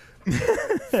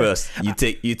 First, you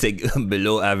take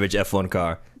below average F1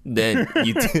 car. Then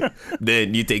you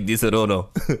take Di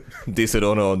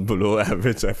Serono on below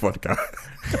average F1 car.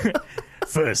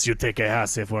 First, you take a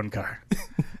Haas F1 car.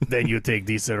 Then you take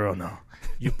Di Serono.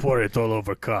 You pour it all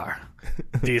over car.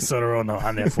 Di Serono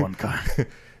on F1 car.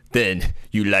 Then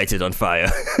you light it on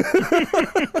fire.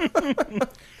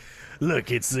 Look,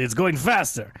 it's going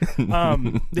faster.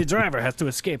 The driver has to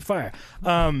escape fire.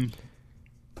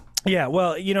 Yeah,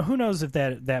 well, who knows if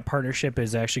that partnership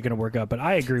is actually going to work out, but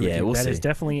I agree with you. We'll see. Is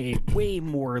definitely a way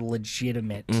more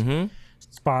legitimate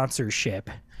sponsorship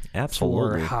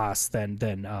for Haas than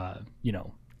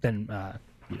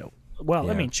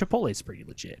well, I mean, Chipotle's pretty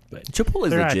legit, but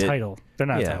Chipotle's they're legit. Not a title. They're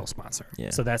not a title sponsor.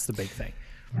 Yeah. So that's the big thing.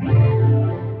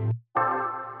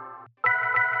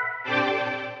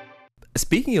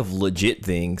 Speaking of legit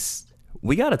things,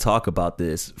 we got to talk about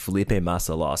this Felipe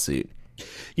Massa lawsuit.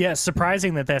 Yeah,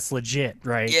 surprising that's legit,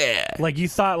 right? Yeah. Like you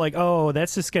thought, like, oh,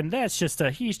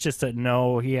 he's just a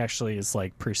no. He actually is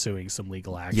like pursuing some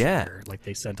legal action. Yeah. Or, like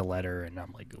they sent a letter, and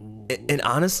I'm like, ooh. And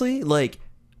honestly, like,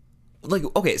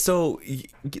 okay, so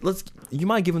you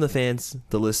mind giving the fans,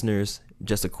 the listeners,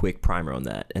 just a quick primer on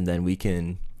that, and then we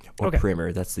can,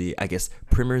 primer. That's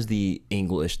primer is the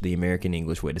English, the American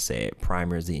English way to say it.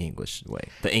 Primer is the English way,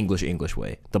 the English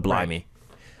way, the blimey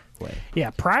way. Yeah,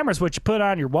 primer is what you put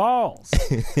on your walls.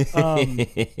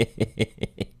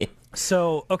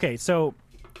 So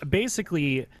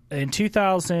basically, in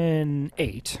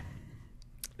 2008,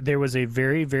 there was a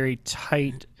very, very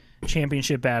tight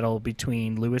championship battle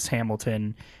between Lewis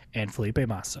Hamilton and Felipe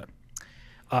Massa.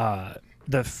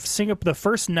 The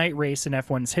first night race in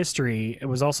F1's history, it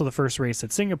was also the first race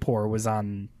at Singapore, was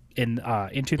on in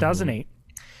 2008.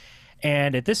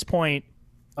 And at this point,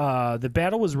 the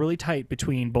battle was really tight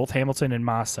between both Hamilton and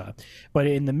Massa. But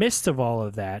in the midst of all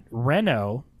of that,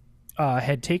 Renault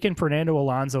had taken Fernando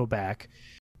Alonso back,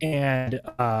 and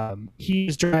he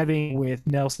was driving with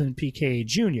Nelson Piquet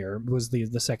Jr., who was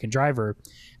the second driver.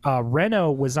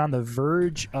 Renault was on the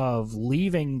verge of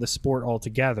leaving the sport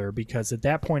altogether because at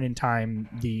that point in time,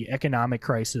 the economic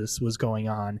crisis was going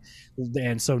on.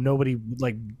 And so they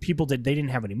didn't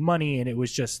have any money, and it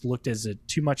was just looked as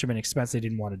too much of an expense. They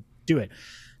didn't want to do it.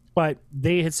 But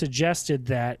they had suggested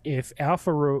that if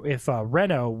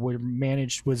Renault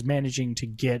was managing to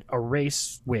get a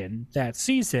race win that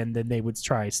season, then they would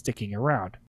try sticking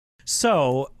around.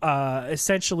 So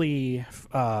essentially,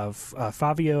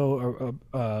 Fabio,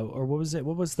 or what was it?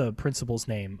 What was the principal's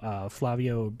name?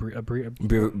 Flavio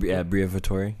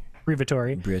Briatore.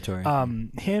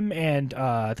 Briatore. Him and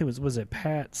I think was it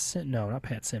Pat? No, not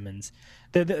Pat Simmons.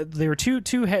 There were two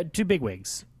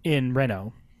bigwigs in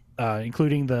Renault.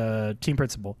 Including the team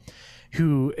principal,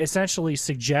 who essentially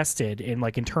suggested in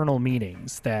like internal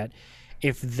meetings that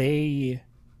if they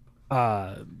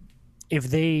were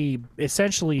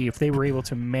able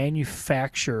to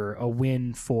manufacture a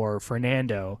win for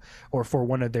Fernando or for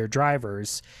one of their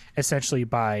drivers, essentially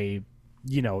by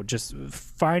just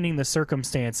finding the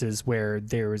circumstances where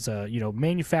there's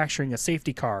manufacturing a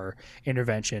safety car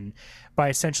intervention by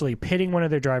essentially pitting one of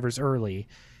their drivers early,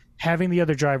 having the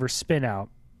other driver spin out,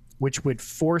 which would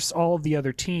force all of the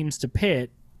other teams to pit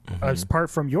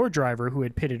apart from your driver who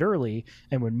had pitted early,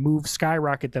 and would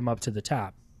skyrocket them up to the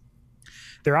top.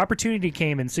 Their opportunity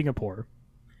came in Singapore,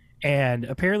 and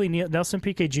apparently Nelson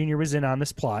Piquet Jr. was in on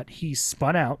this plot. He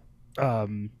spun out. I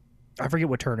forget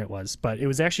what turn it was, but it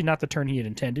was actually not the turn he had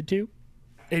intended to.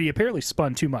 And he apparently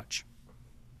spun too much,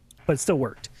 but it still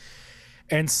worked.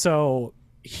 And so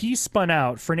he spun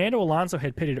out. Fernando Alonso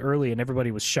had pitted early, and everybody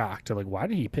was shocked. They're like, why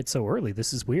did he pit so early?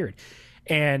 This is weird.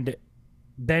 And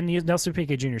then Nelson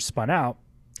Piquet Jr. spun out,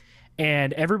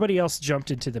 and everybody else jumped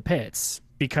into the pits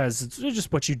because it's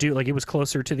just what you do. Like, it was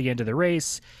closer to the end of the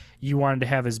race. You wanted to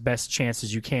have as best chance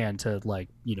as you can to,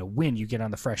 win. You get on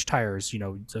the fresh tires,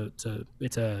 it's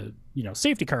a,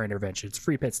 safety car intervention. It's a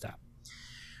free pit stop.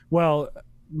 Well,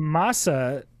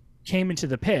 Massa came into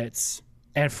the pits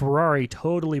and Ferrari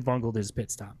totally bungled his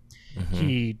pit stop.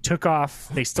 He took off.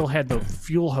 They still had the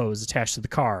fuel hose attached to the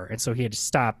car, and so he had to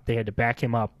stop. They had to back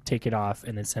him up, take it off,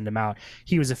 and then send him out.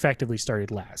 He was effectively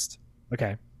started last.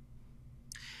 Okay.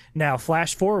 Now,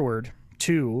 flash forward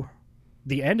to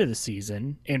the end of the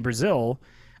season in Brazil.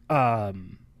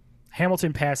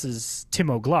 Hamilton passes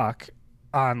Timo Glock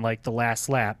on like the last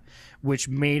lap, which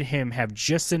made him have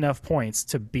just enough points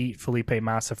to beat Felipe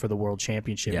Massa for the world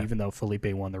championship, even though Felipe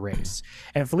won the race.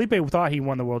 And Felipe thought he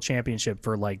won the world championship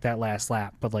for like that last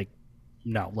lap, but like,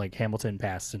 no, like Hamilton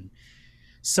passed. And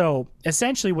so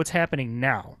essentially what's happening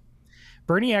now,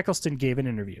 Bernie Ecclestone gave an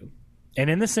interview, and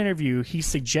in this interview, he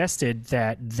suggested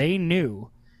that they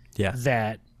knew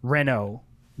that Renault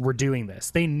were doing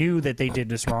this. They knew that they did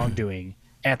this wrongdoing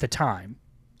at the time,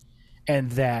 and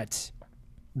that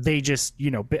they just,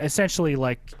 you know, essentially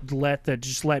like let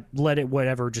it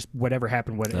whatever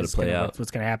happened, what's going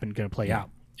to happen going to play out.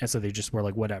 And so they just were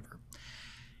like, whatever.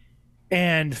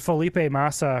 And Felipe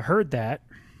Massa heard that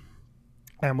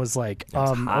and was like,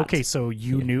 okay, so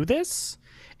you knew this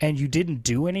and you didn't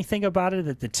do anything about it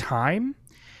at the time.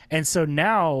 And so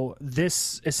now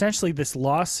this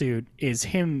lawsuit is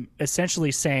him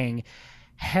essentially saying,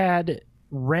 had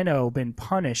Renault been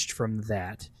punished from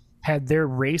that, had their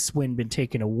race win been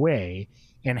taken away,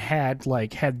 and had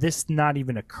this not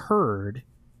even occurred,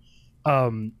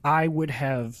 I would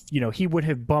have, you know, he would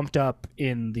have bumped up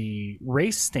in the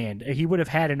race stand. He would have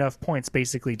had enough points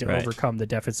basically to overcome the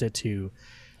deficit to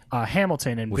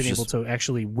Hamilton and been able to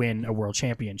actually win a world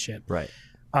championship. Right.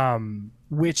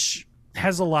 Which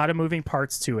has a lot of moving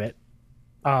parts to it.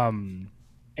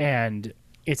 And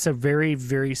it's a very,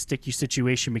 very sticky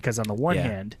situation because on the one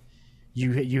hand,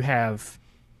 you have,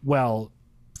 well,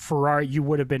 Ferrari, you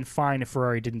would have been fine if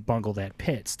Ferrari didn't bungle that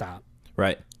pit stop.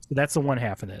 Right. So that's the one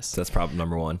half of this. So that's problem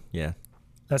number one. Yeah.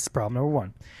 That's problem number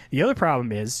one. The other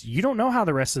problem is you don't know how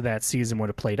the rest of that season would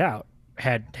have played out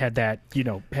had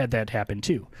that happened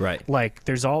too. Right. Like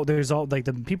there's all like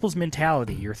the people's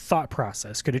mentality, your thought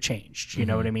process could have changed. You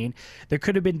know what I mean? There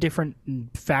could have been different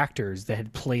factors that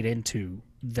had played into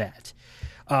that.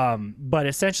 But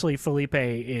essentially Felipe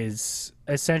is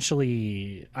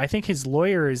essentially, I think his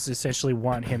lawyers essentially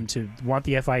want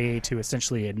the FIA to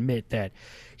essentially admit that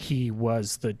he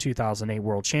was the 2008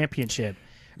 World Championship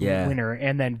winner,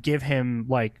 and then give him,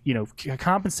 like, you know,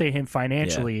 compensate him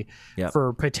financially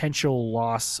for potential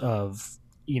loss of,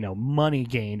 you know, money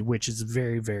gained, which is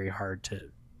very, very hard to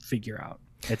figure out.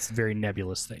 It's a very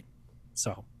nebulous thing.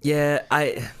 So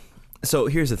so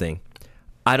here's the thing.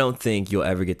 I don't think you'll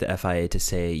ever get the FIA to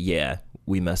say, yeah,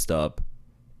 we messed up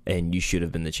and you should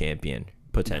have been the champion,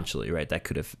 potentially, right? That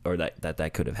could have, or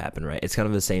that could have happened, right? It's kind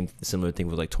of the similar thing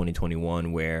with like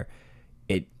 2021 where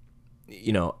it,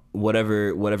 you know,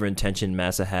 whatever intention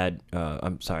Michael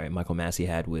Masi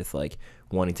had with like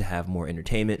wanting to have more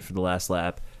entertainment for the last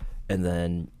lap, and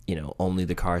then, you know, only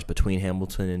the cars between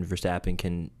Hamilton and Verstappen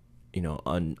can, you know,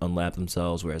 unlap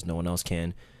themselves, whereas no one else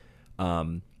can.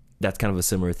 That's kind of a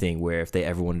similar thing where if they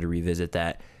ever wanted to revisit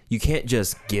that, you can't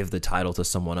just give the title to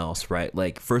someone else, right?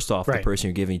 Like, first off, the person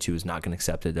you're giving to is not going to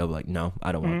accept it. They'll be like, no,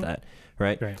 I don't want that,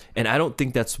 right? And I don't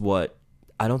think that's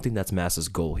Massa's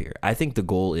goal here. I think the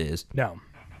goal is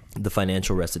the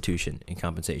financial restitution and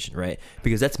compensation, right?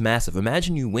 Because that's massive.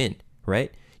 Imagine you win,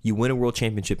 right? You win a world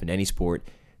championship in any sport.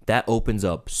 That opens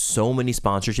up so many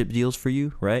sponsorship deals for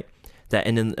you, right? That,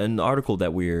 and in the article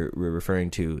that we're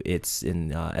referring to, it's in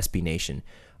SB Nation.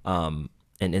 And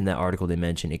in that article, they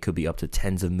mentioned it could be up to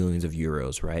tens of millions of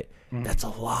euros, right? That's a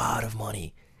lot of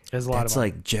money. That's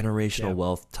like generational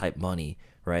wealth type money,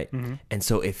 right? And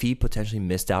so if he potentially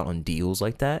missed out on deals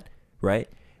like that, right?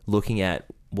 Looking at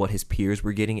what his peers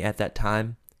were getting at that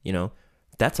time, you know,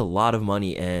 that's a lot of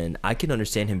money. And I can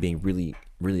understand him being really,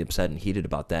 really upset and heated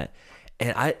about that.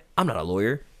 And I'm not a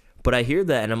lawyer, but I hear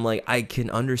that and I'm like, I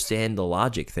can understand the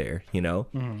logic there, you know?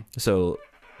 So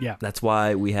that's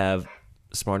why we have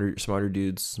smarter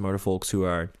dudes, smarter folks who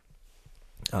are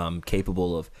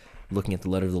capable of looking at the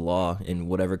letter of the law in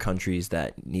whatever countries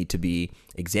that need to be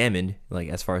examined, like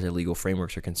as far as their legal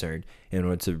frameworks are concerned, in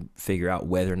order to figure out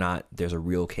whether or not there's a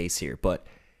real case here. But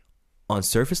on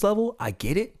surface level, I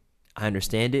get it, I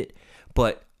understand it,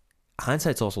 but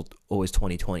hindsight's also always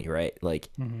 20/20, right? Like,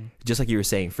 just like you were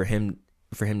saying, for him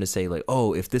to say like,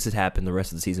 oh, if this had happened, the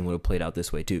rest of the season would have played out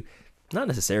this way too. Not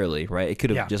necessarily, right? It could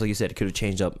have, just like you said, it could have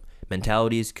changed up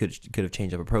mentalities, could have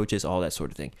changed up approaches, all that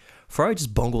sort of thing. Ferrari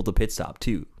just bungled the pit stop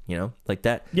too, you know, like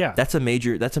that. Yeah, that's a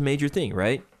major thing,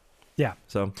 right? Yeah.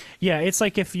 So it's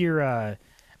like if you're,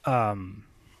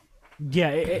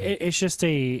 it's just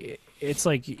it's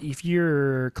like if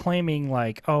you're claiming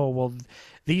like, oh well,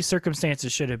 these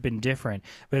circumstances should have been different,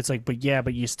 but it's like, but yeah,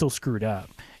 but you still screwed up.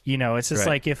 You know, it's just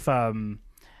like if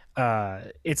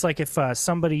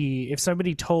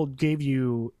somebody gave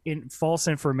you false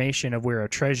information of where a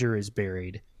treasure is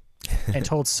buried, and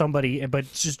told somebody, but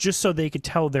just so they could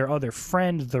tell their other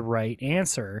friend the right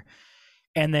answer,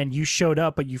 and then you showed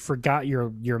up but you forgot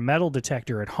your metal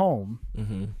detector at home.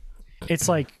 It's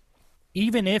like,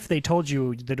 even if they told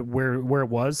you that where it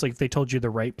was, like if they told you the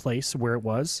right place where it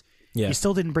was, you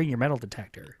still didn't bring your metal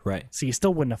detector, Right. so you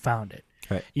still wouldn't have found it.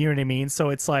 Right. You know what I mean? So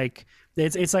it's like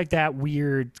like that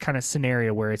weird kind of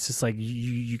scenario where it's just like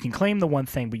you can claim the one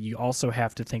thing, but you also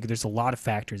have to think there's a lot of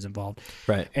factors involved.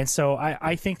 Right. And so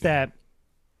I think that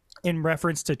in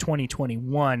reference to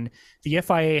 2021, the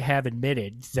FIA have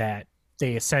admitted that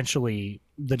they essentially,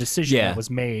 the decision that was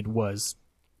made was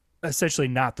essentially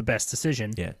not the best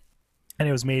decision. Yeah. And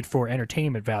it was made for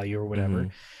entertainment value or whatever.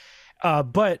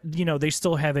 But, you know, they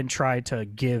still haven't tried to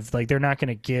give, like, they're not going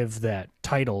to give that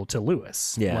title to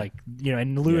Lewis. Yeah. Like, you know,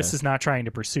 and Lewis is not trying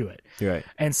to pursue it. Right.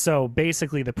 And so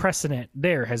basically the precedent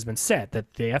there has been set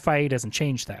that the FIA doesn't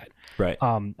change that. Right.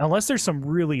 Unless there's some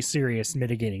really serious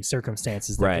mitigating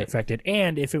circumstances that get affected.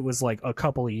 And if it was like a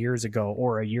couple of years ago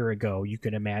or a year ago, you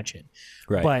could imagine.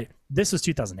 Right. But this was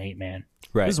 2008, man.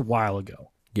 Right. This is a while ago.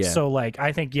 Yeah. So like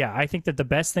I think that the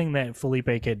best thing that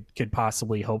Felipe could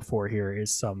possibly hope for here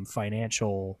is some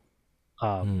financial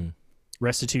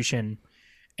restitution,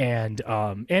 and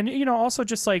you know, also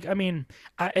just like, I mean,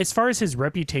 as far as his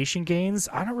reputation gains,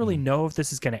 I don't really know if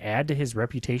this is going to add to his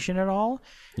reputation at all.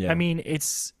 Yeah. I mean,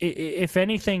 if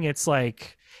anything, it's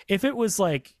like if it was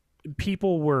like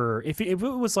people were, if it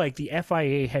was like the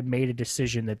FIA had made a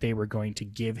decision that they were going to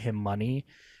give him money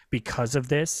because of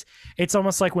this, it's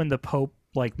almost like when the Pope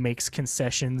like makes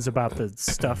concessions about the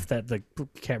stuff that the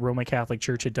Roman Catholic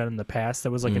Church had done in the past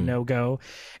that was like a no-go.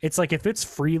 It's like if it's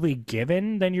freely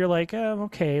given, then you're like, oh,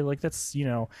 okay, like that's, you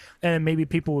know, and maybe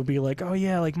people would be like, oh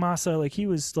yeah, like Massa, like he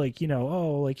was like, you know,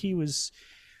 oh, like he was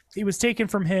taken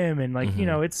from him, and like, you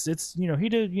know, it's you know, he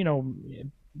did, you know,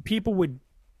 people would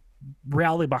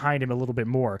rally behind him a little bit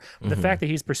more. But the fact that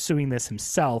he's pursuing this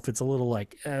himself, it's a little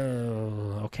like,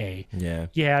 oh, okay,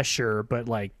 yeah, sure, but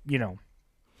like, you know,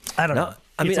 I don't know.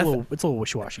 I mean, it's a little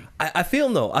wishy-washy. I feel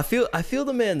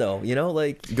the man though. You know,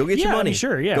 like go get your money. I mean,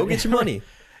 sure, yeah, go get your money.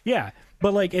 Yeah,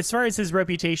 but like as far as his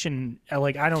reputation,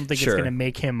 like I don't think it's going to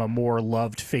make him a more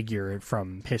loved figure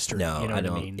from history. No, you know I what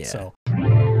don't. I mean? Yeah. So.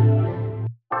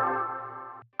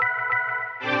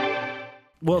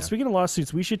 Well, speaking of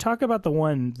lawsuits, we should talk about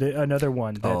another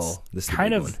one that's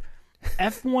kind of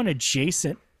F1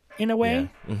 adjacent in a way.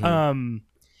 Yeah.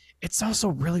 It's also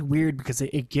really weird because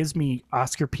it gives me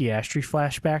Oscar Piastri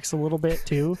flashbacks a little bit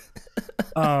too.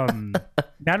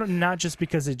 Not just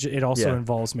because it also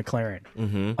involves McLaren.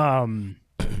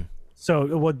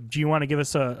 So, what do you want to give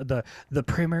us the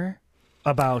primer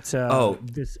about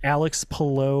this Alex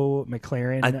Palou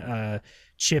McLaren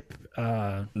Chip?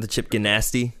 The Chip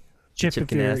Ganassi. Chip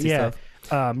Ganassi stuff.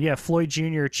 Floyd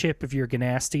Jr. Chip if you're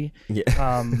Ganassi.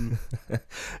 Yeah.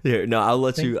 Here, no, I'll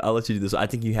let you do this. I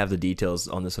think you have the details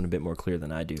on this one a bit more clear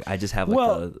than I do. I just have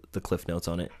like the cliff notes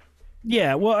on it.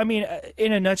 Yeah, well, I mean,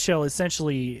 in a nutshell,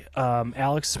 essentially,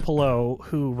 Alex Palou,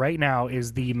 who right now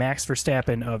is the Max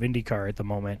Verstappen of IndyCar at the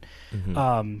moment,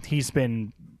 he's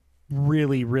been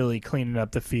really, really cleaning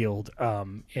up the field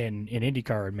in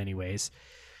IndyCar in many ways.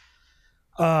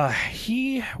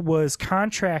 He was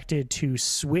contracted to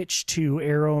switch to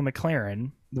Arrow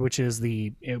McLaren, which is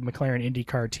the McLaren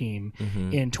IndyCar team,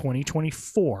 in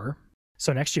 2024,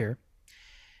 so next year.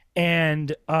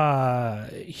 And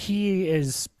he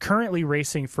is currently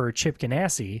racing for Chip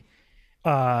Ganassi,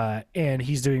 and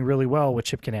he's doing really well with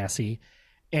Chip Ganassi.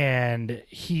 And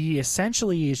he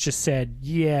essentially has just said,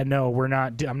 "Yeah, no,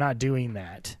 I'm not doing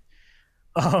that."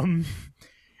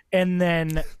 And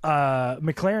then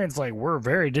McLaren's like, we're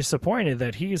very disappointed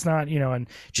that he's not, you know, and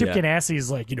Chip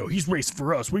Ganassi's like, you know, he's racing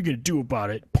for us. What are you gonna do about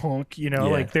it, punk? You know,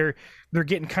 like they're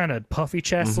getting kind of puffy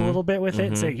chest a little bit with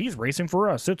it, saying he's racing for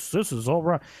us. This is all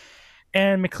wrong.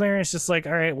 And McLaren's just like,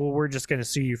 all right, well, we're just gonna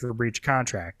sue you for breach of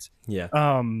contract. Yeah.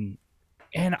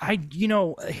 And you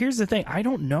know, here's the thing. I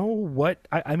don't know what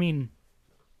I mean.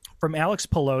 From Alex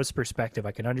Palou's perspective,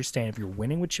 I can understand if you're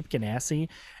winning with Chip Ganassi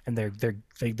and they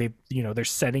you know, they're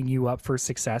setting you up for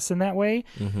success in that way.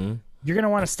 You're gonna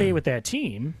want to stay with that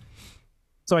team.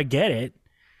 So I get it,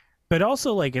 but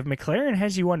also like if McLaren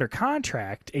has you under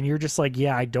contract and you're just like,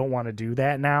 yeah, I don't want to do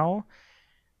that now.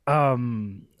 I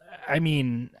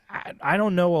mean, I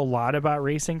don't know a lot about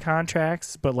racing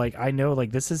contracts, but like I know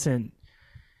like this isn't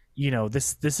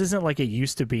this isn't like it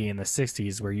used to be in the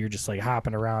 60s where you're just like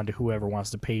hopping around to whoever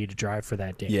wants to pay you to drive for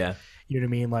that day. Yeah. You know what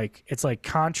I mean? Like, it's like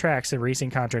contracts and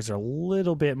racing contracts are a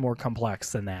little bit more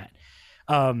complex than that.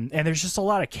 And there's just a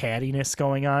lot of cattiness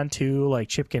going on too. Like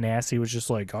Chip Ganassi was just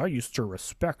like, I used to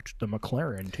respect the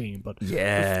McLaren team, but this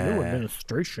new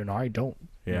administration, I don't.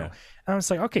 Yeah. And I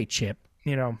was like, okay, Chip,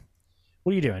 what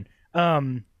are you doing?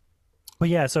 But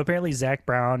yeah, so apparently Zach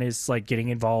Brown is like getting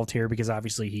involved here because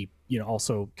obviously he,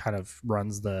 also kind of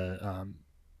runs the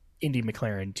Indy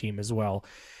McLaren team as well.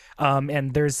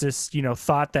 And there's this,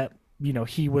 thought that,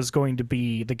 he was going to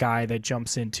be the guy that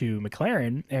jumps into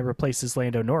McLaren and replaces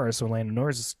Lando Norris when Lando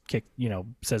Norris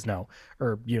says no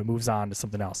or, moves on to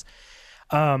something else.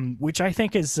 Which I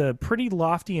think is a pretty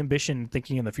lofty ambition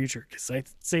thinking in the future, because I'd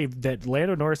say that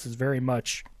Lando Norris is very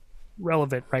much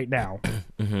relevant right now.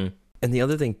 Mm-hmm. And the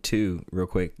other thing too, real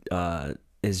quick,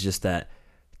 is just that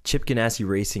Chip Ganassi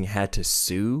Racing had to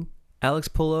sue Alex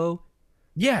Palou.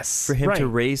 Yes, for him to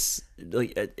race.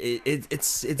 Like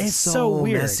it's so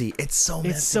weird. Messy. It's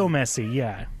so messy.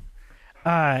 Yeah.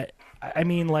 I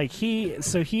mean, like he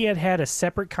had a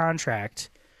separate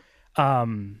contract,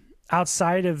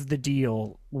 outside of the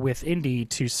deal with Indy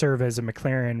to serve as a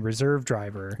McLaren reserve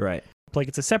driver. Right. Like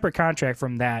it's a separate contract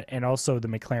from that, and also the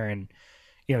McLaren,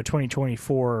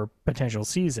 2024 potential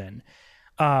season.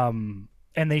 And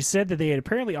they said that they had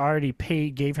apparently already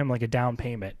gave him like a down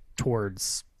payment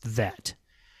towards that.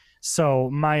 So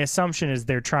my assumption is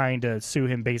they're trying to sue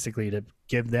him basically to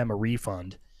give them a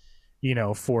refund,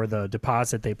 for the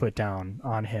deposit they put down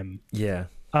on him. Yeah.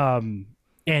 And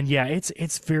yeah,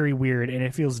 it's very weird and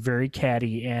it feels very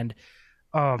catty. And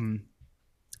I'm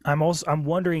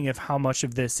wondering if how much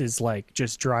of this is like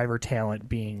just driver talent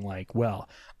being like, well,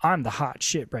 I'm the hot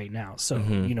shit right now, so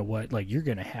you know what, like you're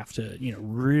gonna have to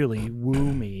really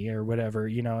woo me or whatever.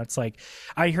 It's like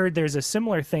I heard there's a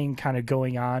similar thing kind of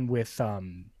going on with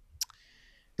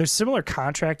there's similar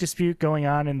contract dispute going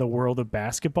on in the world of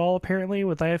basketball, apparently,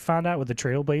 what I have found out with the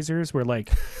Trailblazers, where like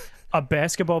a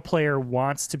basketball player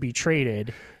wants to be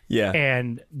traded. Yeah.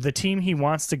 And the team he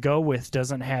wants to go with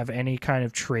doesn't have any kind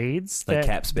of trades like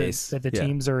cap space that the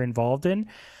teams are involved in.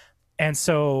 And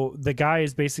so the guy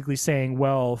is basically saying,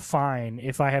 well, fine,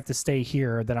 if I have to stay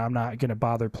here, then I'm not going to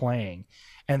bother playing.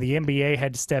 And the NBA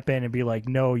had to step in and be like,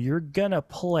 no, you're going to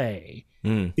play.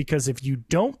 Because if you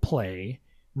don't play,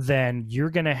 then you're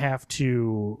going to have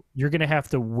to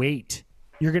wait.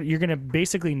 You're going to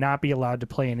basically not be allowed to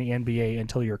play in the NBA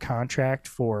until your contract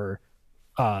for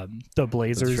the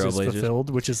Blazers is fulfilled,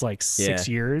 which is like 6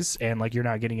 years, and like you're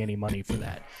not getting any money for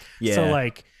that. So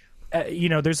like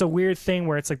there's a weird thing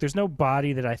where it's like there's no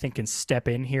body that I think can step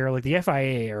in here, like the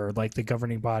FIA or like the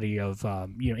governing body of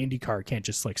IndyCar can't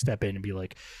just like step in and be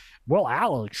like, well,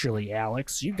 Alex,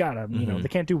 you gotta they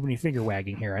can't do any finger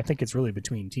wagging here. I think it's really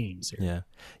between teams here.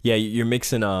 Yeah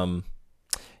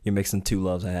you're mixing two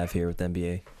loves I have here with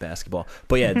NBA basketball.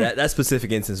 But yeah, that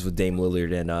specific instance with Dame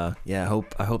Lillard, and I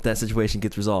hope that situation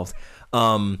gets resolved.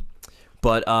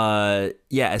 But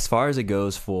as far as it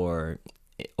goes for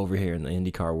over here in the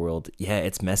IndyCar world,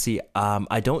 it's messy.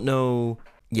 I don't know.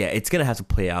 Yeah, it's gonna have to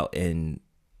play out in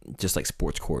just like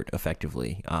sports court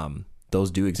effectively. Those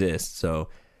do exist, so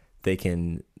they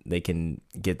can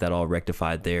get that all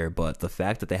rectified there. But the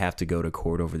fact that they have to go to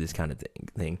court over this kind of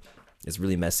thing is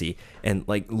really messy. And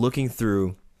like looking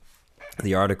through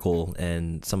the article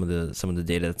and some of the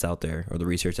data that's out there, or the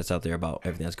research that's out there about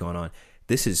everything that's going on,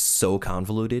 this is so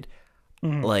convoluted.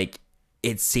 Like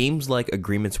it seems like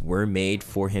agreements were made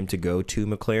for him to go to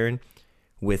McLaren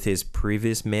with his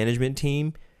previous management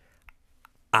team.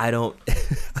 I don't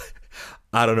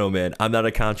know, man. I'm not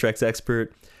a contracts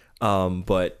expert.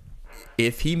 But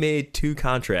if he signed two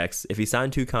contracts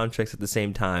at the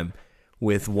same time,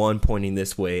 with one pointing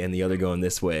this way and the other going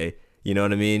this way, you know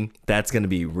what I mean? That's going to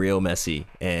be real messy.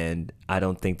 And I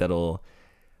don't think they'll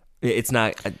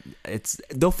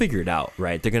figure it out,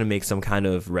 right? They're going to make some kind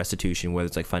of restitution, whether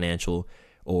it's like financial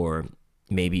or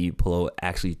maybe Palou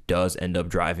actually does end up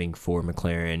driving for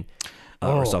McLaren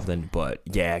or something. But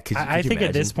yeah, I think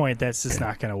at this point, that's just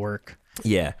not going to work.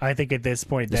 Yeah. I think at this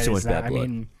point, that is not, I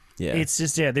mean, it's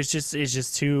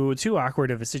just too awkward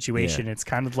of a situation. It's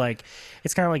kind of like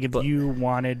if you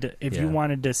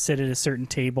wanted to sit at a certain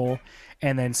table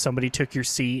and then somebody took your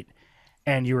seat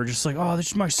and you were just like, oh, this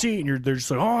is my seat, and they're just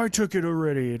like, oh, I took it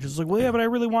already. It's just like, well, yeah, but I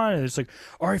really wanted it. It's like,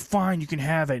 all right, fine, you can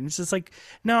have it. And it's just like,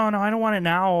 no, I don't want it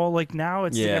now. Like now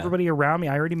it's everybody around me.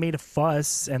 I already made a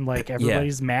fuss and like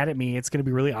everybody's mad at me. It's gonna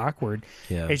be really awkward.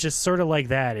 It's just sort of like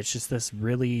that. It's just this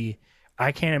really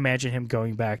I can't imagine him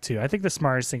going back to. I think the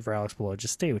smartest thing for Alex Palou,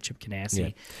 just stay with Chip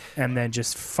Ganassi, and then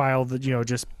just file the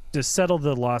just settle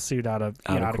the lawsuit out of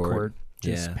court.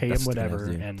 Just pay him whatever.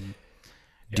 And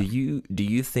do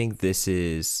you think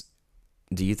this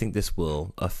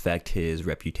will affect his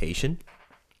reputation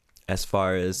as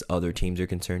far as other teams are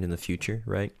concerned in the future?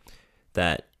 Right,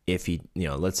 that if he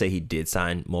let's say he did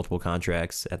sign multiple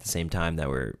contracts at the same time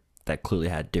that clearly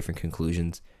had different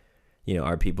conclusions,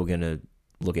 are people gonna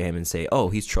look at him and say, oh,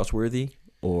 he's trustworthy?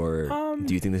 Or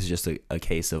do you think this is just a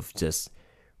case of just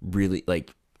really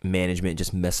like management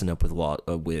just messing up with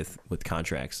with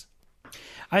contracts?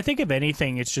 I think if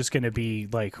anything, it's just going to be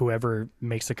like whoever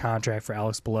makes the contract for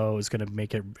Alex Palou is going to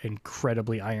make it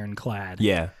incredibly ironclad.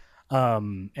 Yeah.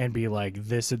 And be like,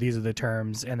 these are the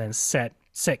terms, and then set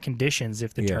conditions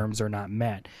if the terms are not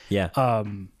met. Yeah.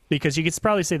 Because you could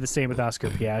probably say the same with Oscar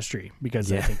Piastri, because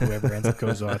I think whoever ends up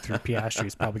goes through Piastri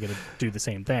is probably going to do the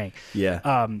same thing. Yeah.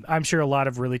 I'm sure a lot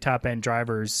of really top end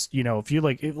drivers, if you're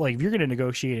going to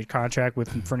negotiate a contract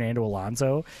with Fernando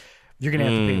Alonso, you're going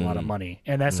to have to pay a lot of money.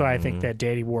 And that's why I think that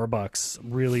Daddy Warbucks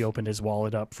really opened his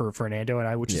wallet up for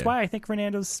Fernando, which is why I think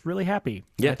Fernando's really happy.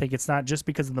 Yeah. I think it's not just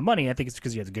because of the money. I think it's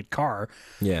because he has a good car.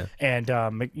 Yeah. And,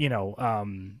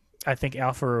 I think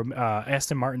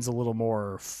Aston Martin's a little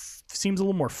more seems a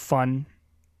little more fun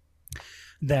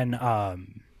than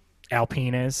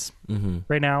Alpine is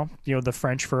right now. The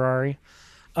French Ferrari.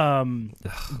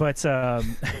 But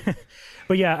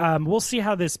yeah, we'll see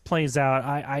how this plays out.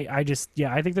 I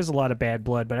think there's a lot of bad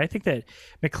blood, but I think that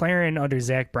McLaren under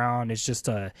Zach Brown is just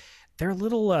they're a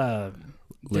little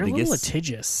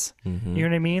litigious. You know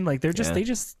what I mean? Like they're just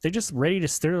they're just ready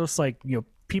to. They're just like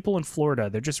people in Florida.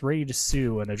 They're just ready to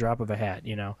sue in a drop of a hat.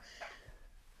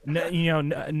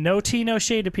 No tea, no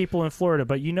shade to people in Florida,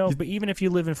 but but even if you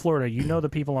live in Florida, the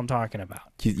people I'm talking about.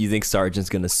 You think Sargent's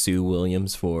gonna sue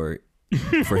Williams for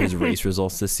his race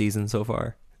results this season so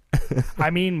far?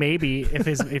 I mean, maybe if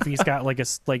he's got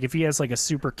if he has like a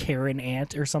super Karen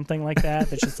aunt or something like that,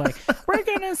 that's just like, we're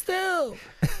gonna sue.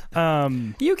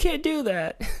 You can't do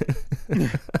that.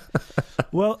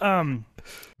 Well,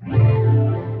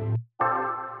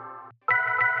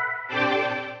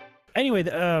 anyway,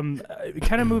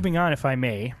 kind of moving on, if I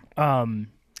may.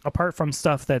 Apart from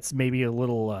stuff that's maybe a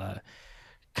little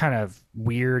kind of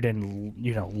weird and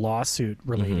lawsuit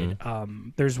related,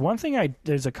 there's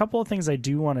a couple of things I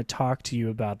do want to talk to you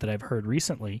about that I've heard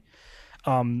recently,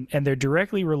 and they're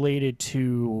directly related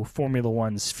to Formula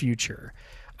One's future.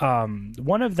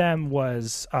 One of them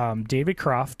was David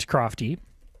Crofty,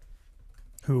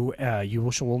 who you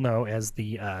will know as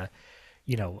the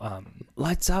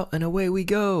lights out and away we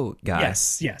go guy.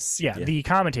 Yes, the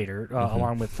commentator,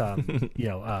 along with Martin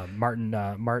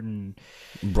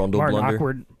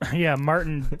Brundle.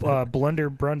 Martin Blunder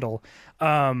Brundle.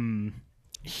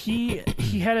 He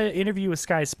had an interview with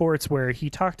Sky Sports where he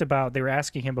talked about, they were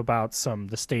asking him about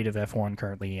the state of F1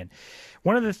 currently, and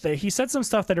one of the he said some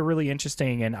stuff that are really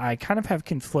interesting, and I kind of have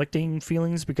conflicting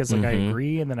feelings because I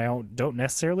agree and then I don't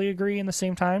necessarily agree in the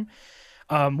same time.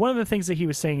 One of the things that he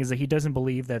was saying is that he doesn't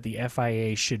believe that the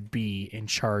FIA should be in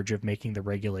charge of making the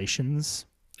regulations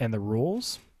and the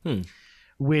rules,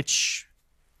 which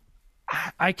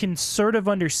I can sort of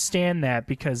understand that,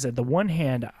 because at the one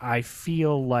hand, I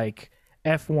feel like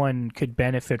F1 could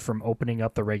benefit from opening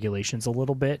up the regulations a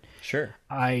little bit. Sure.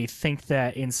 I think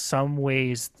that in some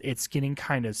ways it's getting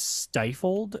kind of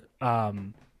stifled,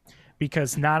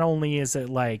 because not only is it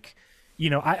like,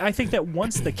 I think that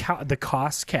once the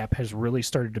cost cap has really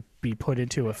started to be put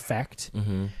into effect,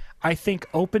 I think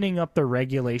opening up the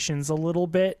regulations a little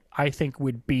bit, I think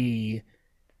would be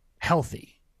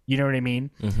healthy. You know what I mean?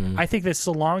 I think that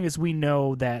so long as we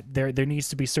know that there needs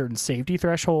to be certain safety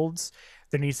thresholds,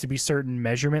 there needs to be certain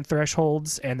measurement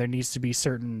thresholds, and there needs to be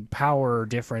certain power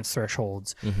difference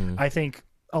thresholds, I think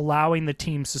allowing the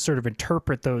teams to sort of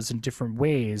interpret those in different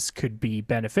ways could be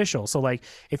beneficial. So like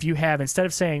if you have, instead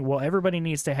of saying, well, everybody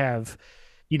needs to have,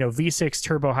 V6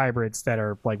 turbo hybrids that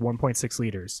are like 1.6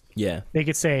 liters. Yeah. They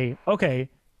could say, okay,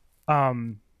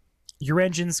 your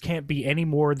engines can't be any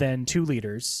more than 2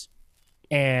 liters.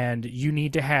 And you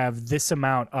need to have this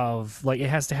amount of, it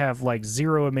has to have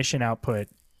 0 emission output,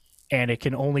 and it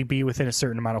can only be within a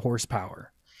certain amount of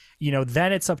horsepower.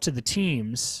 Then it's up to the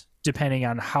teams, depending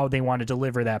on how they want to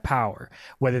deliver that power,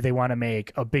 whether they want to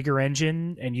make a bigger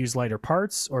engine and use lighter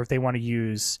parts, or if they want to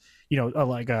use,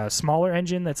 a smaller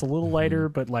engine that's a little lighter,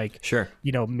 but sure,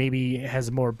 maybe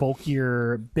has more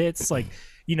bulkier bits,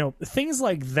 things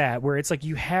like that, where it's like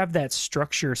you have that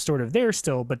structure sort of there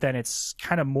still, but then it's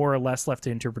kind of more or less left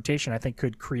to interpretation. I think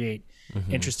could create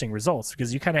interesting results,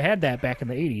 because you kind of had that back in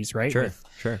the 80s, right? Sure, with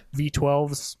sure.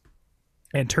 V12s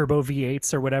and turbo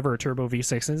V8s or whatever, or turbo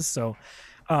V6s. So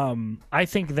I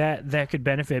think that could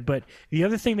benefit. But the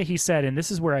other thing that he said, and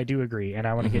this is where I do agree, and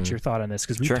I want to get your thought on this,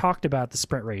 because we've talked about the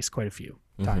sprint race quite a few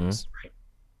times, right?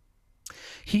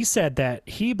 He said that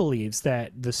he believes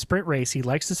that the sprint race, he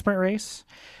likes the sprint race,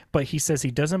 but he says he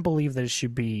doesn't believe that it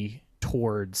should be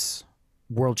towards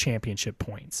world championship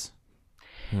points.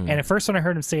 And at first when I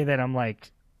heard him say that, I'm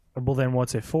like, well, then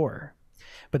what's it for?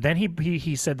 But then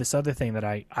he said this other thing that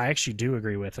I actually do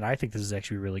agree with, and I think this is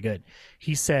actually really good.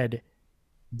 He said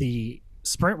the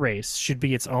sprint race should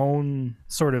be its own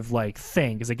sort of like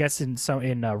thing, because I guess in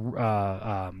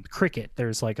cricket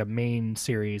there's like a main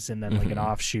series and then like an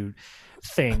offshoot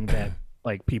thing that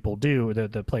like people do,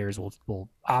 the players will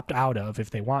opt out of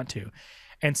if they want to.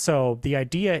 And so the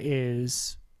idea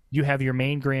is you have your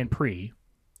main Grand Prix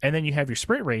and then you have your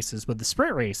sprint races, but the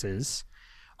sprint races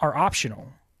are optional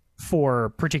for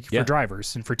particular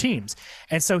drivers and for teams.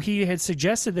 And so he had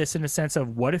suggested this in the sense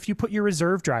of, what if you put your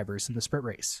reserve drivers in the sprint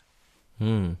race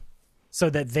so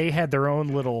that they had their own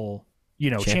little,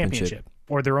 championship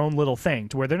or their own little thing,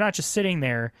 to where they're not just sitting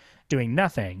there doing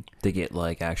nothing. They get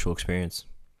like actual experience.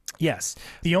 Yes.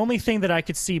 The only thing that I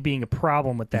could see being a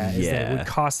problem with that is that it would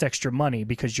cost extra money,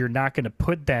 because you're not going to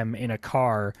put them in a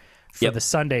car for the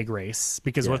Sunday race,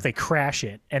 because what if they crash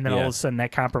it and then all of a sudden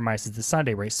that compromises the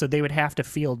Sunday race? So they would have to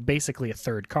field basically a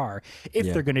third car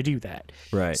if they're going to do that.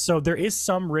 Right. So there is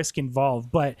some risk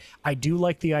involved, but I do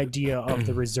like the idea of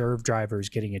the reserve drivers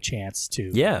getting a chance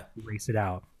to race it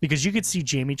out, because you could see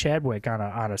Jamie Chadwick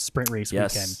on a sprint race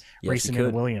weekend racing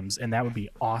in Williams, and that would be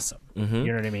awesome. You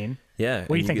know what I mean? Yeah.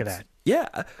 What do you think of that? Yeah.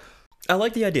 I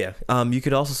like the idea. You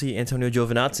could also see Antonio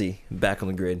Giovinazzi back on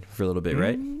the grid for a little bit,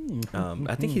 right?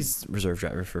 I think he's reserve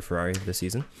driver for Ferrari this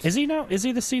season. Is he now? Is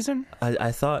he this season?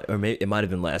 I thought, or maybe it might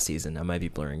have been last season. I might be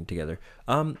blurring together.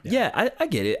 I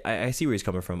get it. I see where he's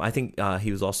coming from. I think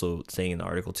he was also saying in the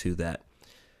article too that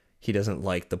he doesn't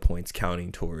like the points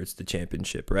counting towards the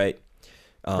championship, right?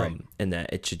 And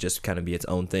that it should just kind of be its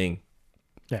own thing.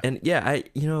 Yeah. And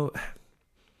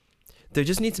there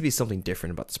just needs to be something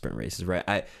different about the sprint races,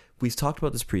 right? We've talked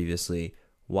about this previously.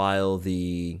 While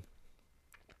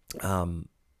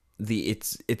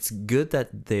it's good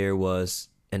that there was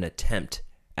an attempt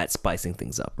at spicing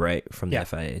things up, right, from the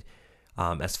FIA,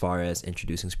 as far as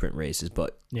introducing sprint races,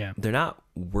 but they're not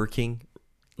working.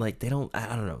 Like I don't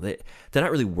know, they're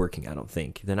not really working. I don't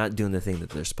think they're not doing the thing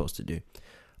that they're supposed to do.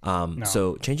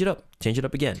 So change it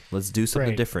up again. Let's do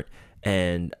something different.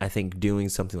 And I think doing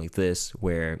something like this,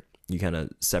 where you kind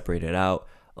of separate it out,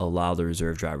 allow the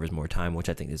reserve drivers more time, which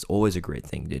I think is always a great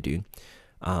thing to do,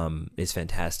 is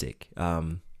fantastic.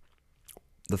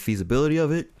 The feasibility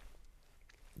of it,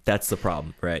 that's the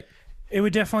problem, right? It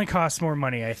would definitely cost more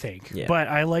money, I think. Yeah. But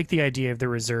I like the idea of the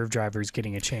reserve drivers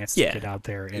getting a chance to get out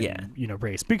there and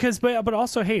race. Because, but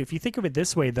also, hey, if you think of it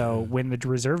this way, though, when the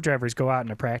reserve drivers go out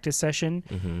in a practice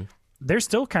session, they're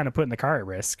still kind of putting the car at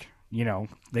risk.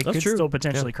 They could still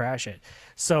potentially crash it.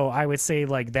 So I would say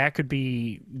like that could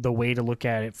be the way to look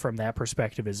at it from that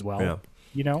perspective as well.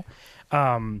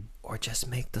 Or just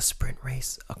make the sprint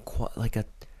race a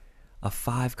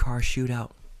 5-car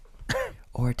shootout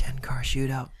or a 10-car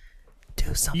shootout.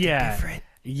 Do something different.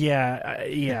 They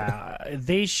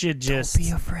should just don't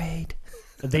be afraid.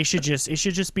 It should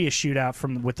just be a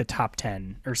shootout with the top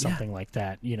 10 or something like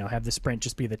that. Have the sprint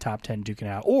just be the top 10 duking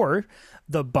out, or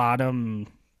the bottom.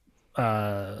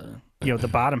 The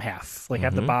bottom half,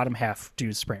 have the bottom half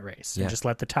do sprint race and just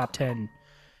let the top 10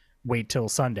 wait till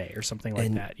Sunday or something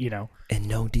like that, And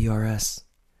no DRS.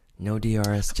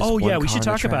 Just we should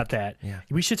talk about that. Yeah.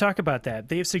 We should talk about that.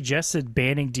 They've suggested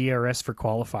banning DRS for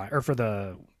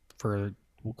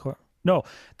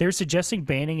they're suggesting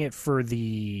banning it for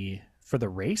the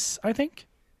race, I think.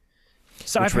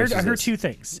 So I heard two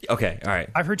things. Okay, all right.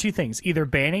 I've heard two things. Either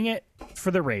banning it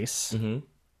for the race,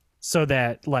 so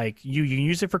that you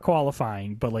use it for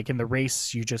qualifying, but in the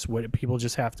race people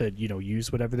just have to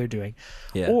use whatever they're doing,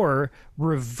 or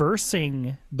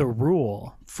reversing the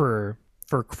rule for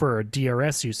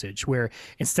DRS usage, where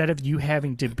instead of you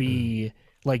having to be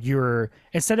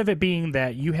instead of it being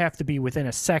that you have to be within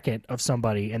a second of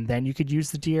somebody and then you could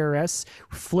use the DRS,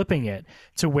 flipping it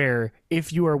to where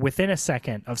if you are within a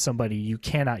second of somebody you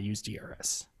cannot use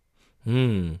DRS.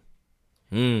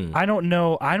 I don't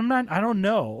know. I don't know. I don't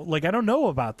know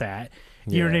about that.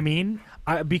 You know what I mean?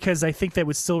 Because I think that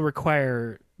would still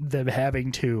require them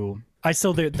having to. I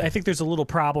think there's a little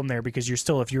problem there, because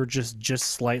if you're just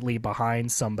slightly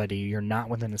behind somebody, you're not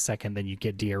within a second, then you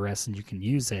get DRS and you can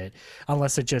use it.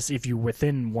 Unless if you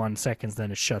within 1 second,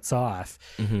 then it shuts off.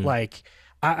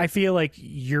 I feel like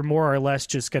you're more or less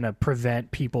just going to prevent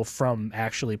people from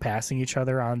actually passing each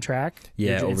other on track.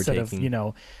 Yeah, instead of, overtaking.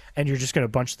 and you're just going to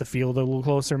bunch the field a little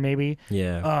closer, maybe.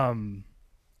 Yeah.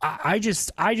 I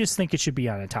just think it should be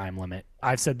on a time limit.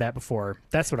 I've said that before.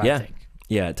 That's what Yeah. I think.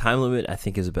 Yeah, time limit I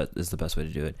think is the best way to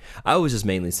do it. I was just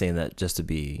mainly saying that just to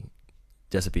be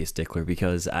a stickler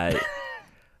because I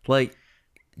like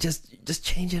just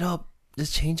change it up.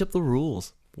 Just change up the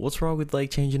rules. What's wrong with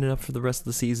like changing it up for the rest of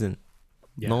the season?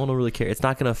 Yeah. No one will really care. It's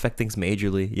not going to affect things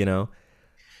majorly, you know.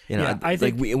 Yeah, I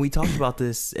think we talked about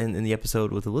this in the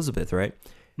episode with Elizabeth, right?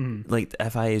 Like the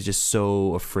FIA is just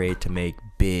so afraid to make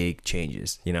big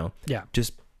changes, you know. Yeah.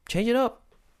 Just change it up.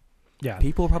 Yeah.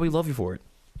 People will probably love you for it.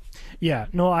 Yeah,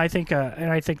 no, I think,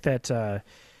 and I think that,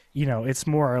 it's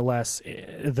more or less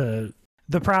the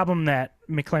problem that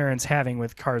McLaren's having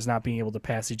with cars not being able to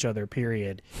pass each other.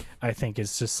 Period. I think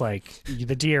is just like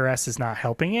the DRS is not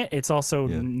helping it. It's also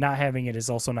not having it is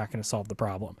also not going to solve the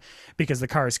problem because the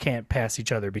cars can't pass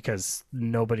each other because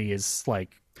nobody's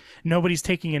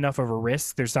taking enough of a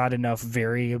risk. There's not enough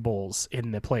variables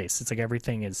in the place. It's like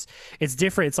everything it's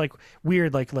different. It's like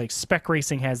weird, like spec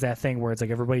racing has that thing where it's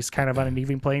like everybody's kind of on an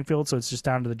even playing field. So it's just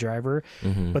down to the driver.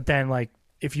 But then like,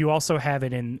 if you also have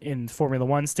it in Formula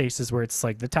One stages where it's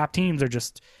like the top teams are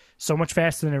just so much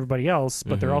faster than everybody else,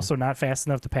 but they're also not fast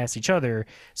enough to pass each other.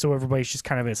 So everybody's just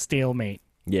kind of a stalemate.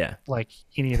 Yeah. Like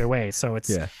in either way. So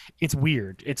it's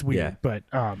weird. It's weird. Yeah. But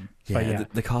yeah.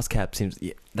 The cost cap seems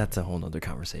that's a whole nother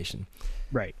conversation.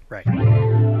 Right.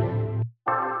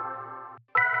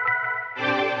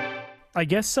 I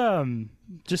guess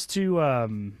just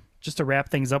to wrap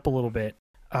things up a little bit.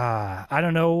 I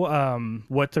don't know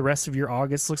what the rest of your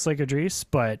August looks like, Idris,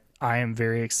 but I am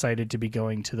very excited to be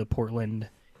going to the Portland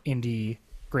Indy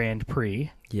Grand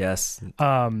Prix. Yes.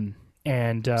 And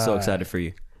So excited for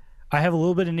you. I have a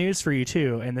little bit of news for you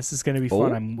too, and this is going to be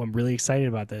fun. I'm really excited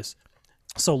about this.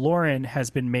 So Lauren has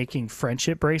been making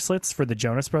friendship bracelets for the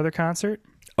Jonas Brother concert.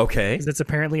 Okay. It's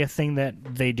apparently a thing that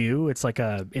they do. It's like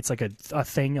a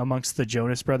thing amongst the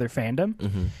Jonas Brother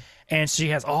fandom. And she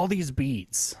has all these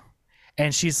beads.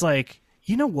 And she's like,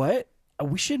 you know what?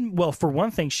 We should. Well, for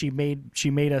one thing, she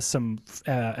made us some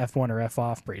F1 or F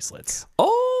off bracelets.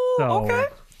 Oh, So,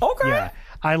 okay. Yeah,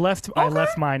 I left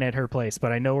mine at her place,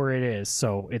 but I know where it is,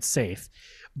 so it's safe.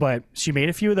 But she made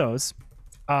a few of those,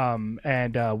 and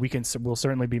we'll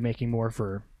certainly be making more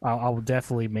for. I'll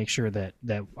definitely make sure that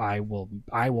I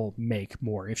will make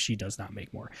more if she does not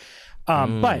make more.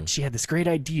 But she had this great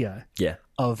idea. Yeah.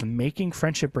 Of making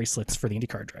friendship bracelets for the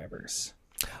IndyCar drivers.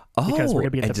 Oh, Because we're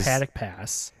gonna be at the Paddock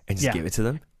Pass, and just give it to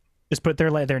them. Just put their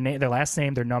name, their last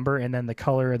name, their number, and then the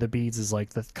color of the beads is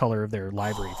like the color of their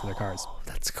livery for their cars.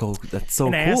 That's cool. That's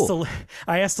so And cool.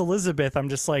 I asked Elizabeth, I'm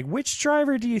just like, which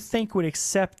driver do you think would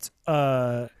accept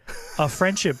a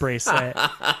friendship bracelet?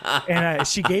 And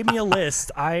she gave me a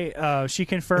list. She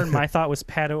confirmed my thought was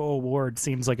Pato O'Ward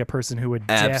seems like a person who would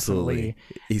Absolutely.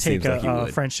 He definitely seems like he take a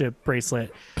would. friendship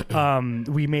bracelet.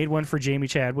 We made one for Jamie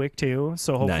Chadwick too,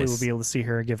 so hopefully Nice. we'll be able to see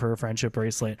her and give her a friendship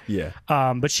bracelet. Yeah.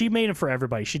 But she made them for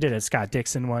everybody. She did a Scott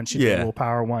Dixon one. She did a Will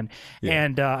Power one. Yeah.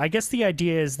 And I guess the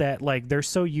idea is that like they're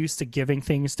so used to giving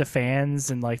things to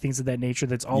fans and like things of that nature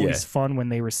that's always fun when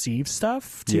they receive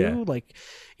stuff too. Yeah. Like,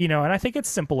 and I think it's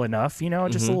simple enough,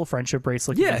 just a little friendship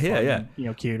bracelet. Yeah, can be fun yeah.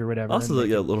 and, cute or whatever. Also,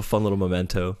 And a little fun little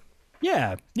memento.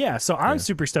 yeah. So I'm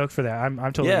super stoked for that. I'm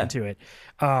totally Yeah. into it.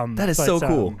 That is so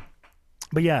cool.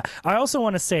 But yeah, I also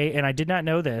want to say, and I did not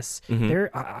know this.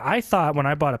 I thought when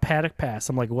I bought a Paddock Pass,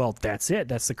 I'm like, well, that's it.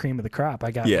 That's the cream of the crop.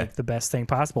 I got like, the best thing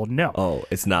possible. No,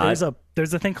 it's not.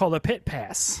 There's a thing called a pit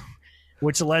pass,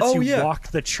 which lets you walk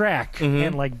the track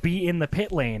and like be in the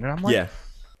pit lane. And I'm like,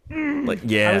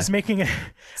 I was making it.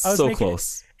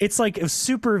 Close. It's like a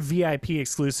super VIP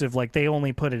exclusive. Like they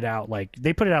only put it out like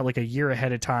a year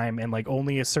ahead of time, and like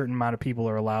only a certain amount of people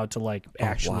are allowed to like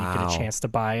actually get a chance to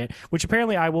buy it. Which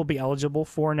apparently I will be eligible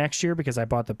for next year because I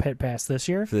bought the pit pass this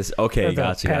year.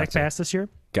 Gotcha. Pass this year.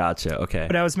 Gotcha. Okay.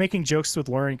 But I was making jokes with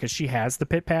Lauren because she has the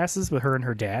pit passes with her and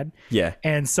her dad. Yeah.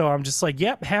 And so I'm just like,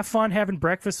 yep, have fun having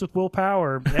breakfast with Will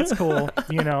Power. That's cool.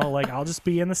 Like I'll just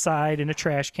be in the side in a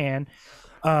trash can.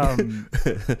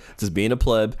 Just being a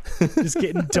pleb. Just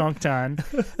getting dunked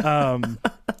on.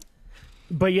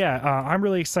 But yeah, I'm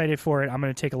really excited for it. I'm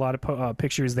going to take a lot of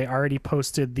pictures. They already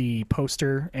posted the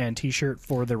poster and t-shirt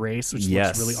for the race, which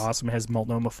looks really awesome. It has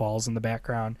Multnomah Falls in the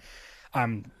background.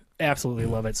 I'm absolutely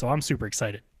love it. So I'm super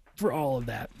excited for all of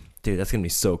that. Dude, that's going to be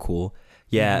so cool.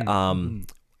 Yeah.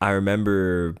 I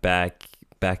remember back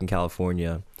in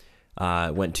California,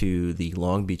 I went to the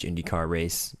Long Beach IndyCar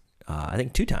race. I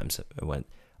think 2 times I went.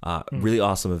 Really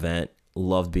awesome event.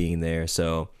 Loved being there.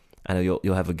 So I know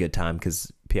you'll have a good time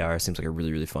because PIR seems like a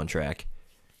really, really fun track.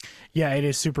 Yeah, it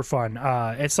is super fun.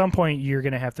 At some point, you're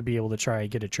gonna have to be able to try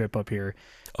and get a trip up here.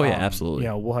 Oh yeah, absolutely. You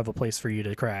know, we'll have a place for you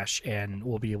to crash, and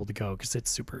we'll be able to go because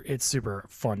it's super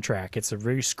fun track. It's a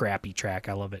very scrappy track.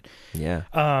 I love it. Yeah.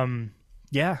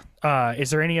 Yeah. Is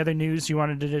there any other news you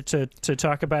wanted to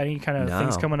talk about? Any kind of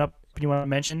things coming up you want to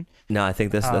mention? No, I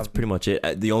think that's pretty much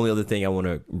it. The only other thing I want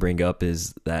to bring up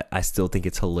is that I still think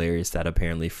it's hilarious that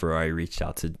apparently Ferrari reached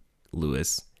out to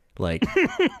Lewis. Like,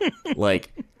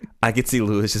 like I could see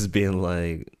Lewis just being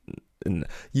like,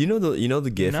 you know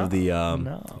the gif of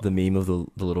the meme of the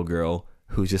little girl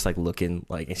who's just like looking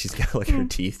like, and she's got like her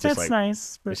teeth just that's like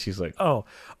nice. But she's like, oh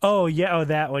yeah,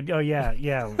 that one. Oh yeah,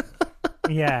 yeah.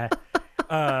 Yeah.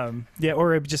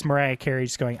 Or just Mariah Carey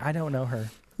just going, I don't know her.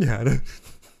 yeah, I don't.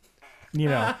 You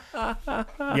know.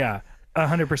 Yeah.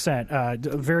 100%.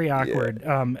 Very awkward.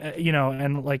 Yeah. You know,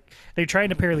 and like they tried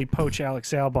to apparently poach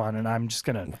Alex Albon, and I'm just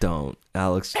gonna Don't,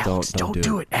 Alex, don't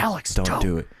do it. Alex, don't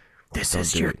do it. This Don't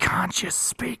is do your it. conscience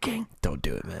speaking. Don't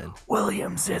do it, man.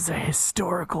 Williams is a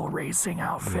historical racing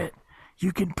outfit.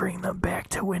 You can bring them back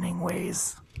to winning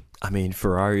ways. I mean,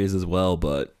 Ferrari is as well,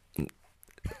 but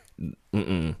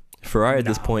Ferrari at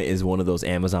this point is one of those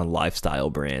Amazon lifestyle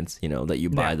brands, you know, that you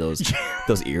buy those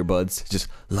earbuds, just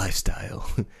lifestyle,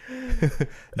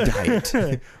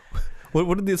 diet.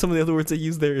 What are some of the other words they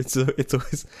use there? It's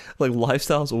always like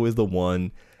lifestyle is always the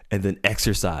one, and then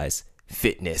exercise,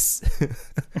 fitness.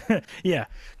 Yeah,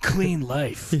 clean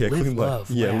life. Yeah, live, clean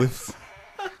love, life. Yeah, laugh.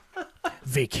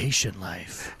 Vacation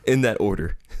life. In that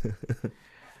order.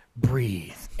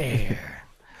 Breathe air,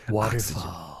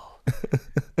 waterfall.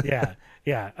 Yeah.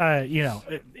 You know,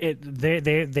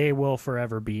 they will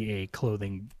forever be a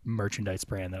clothing merchandise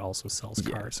brand that also sells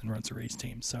cars and runs a race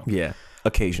team. So yeah,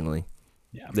 occasionally.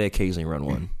 Yeah, they occasionally run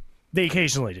one. They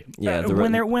occasionally do. Yeah,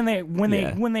 when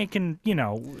they can, you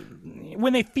know,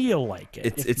 when they feel like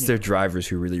it. It's their drivers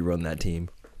who really run that team.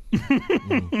 Well,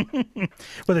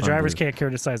 the drivers can't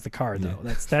criticize the car though.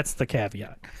 Yeah. That's the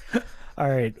caveat. All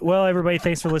right. Well, everybody,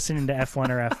 thanks for listening to F1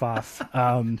 or F Off.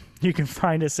 You can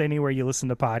find us anywhere you listen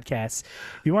to podcasts.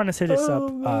 If you want to hit us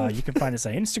up, you can find us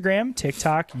on Instagram,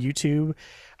 TikTok, YouTube,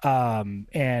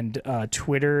 and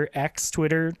Twitter, X,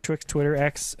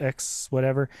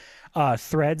 whatever,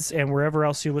 Threads, and wherever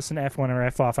else you listen to F1 or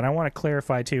F Off. And I want to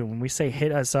clarify, too, when we say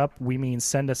hit us up, we mean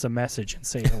send us a message and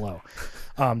say hello.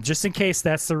 Just in case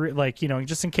that's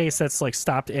just in case that's like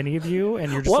stopped any of you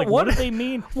and you're just what do they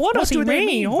mean? What does he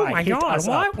mean? Oh my God!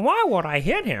 Why would I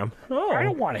hit him? Oh. I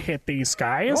don't want to hit these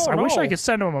guys. I wish I could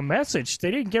send them a message.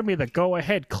 They didn't give me the go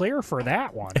ahead clear for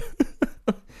that one.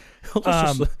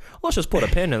 Let's just put a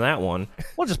pin in that one.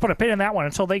 We'll just put a pin in that one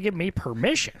until they give me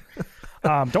permission.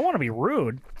 Don't want to be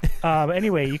rude.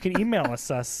 Anyway, you can email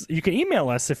us. You can email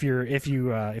us if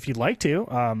you'd like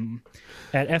to.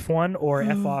 At F1 or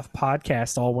F Off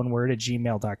podcast, all one word, at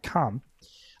gmail.com.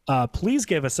 Please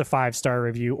give us a 5-star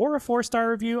review or a 4-star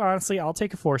review. Honestly, I'll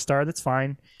take a 4-star. That's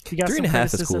fine. If you got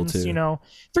 3.5 is cool too. You know,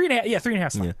 3.5. Yeah, 3.5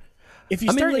 is fine. Yeah. If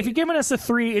you're giving us a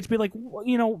 3, it'd be like,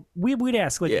 you know, we'd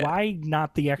ask, like, why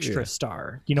not the extra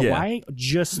star? You know, why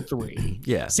just 3?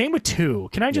 Yeah. Same with 2.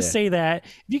 Can I just say that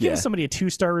if you give somebody a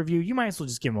 2-star review, you might as well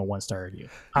just give them a 1-star review.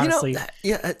 Honestly,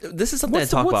 this is something I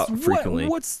talk about frequently.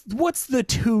 What's the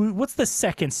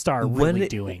 2nd star really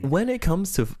doing? When it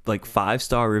comes to like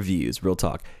 5-star reviews, real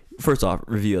talk. First off,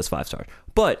 review us 5 stars.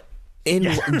 But in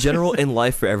general, in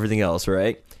life, for everything else,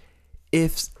 right?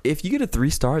 If you get a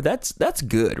 3-star, that's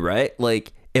good, right?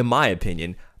 Like, in my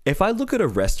opinion, if I look at a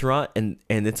restaurant and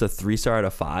it's a 3-star out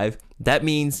of 5, that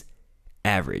means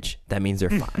average. That means they're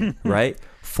fine, right?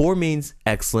 4 means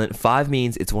excellent. 5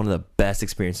 means it's one of the best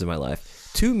experiences of my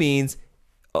life. 2 means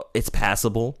it's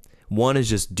passable. 1 is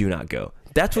just do not go.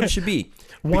 That's what it should be.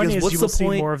 1 is you will see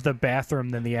more of the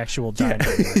bathroom than the actual dining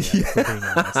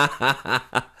area.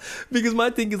 Because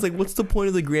my thing is like, what's the point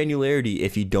of the granularity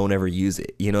if you don't ever use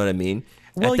it? You know what I mean?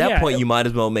 Well, at that point, you might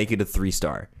as well make it a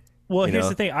 3-star. Well, here's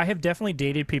the thing. I have definitely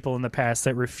dated people in the past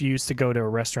that refuse to go to a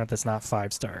restaurant that's not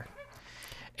 5-star.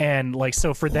 And like,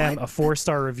 so for them, a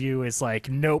 4-star review is like,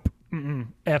 nope,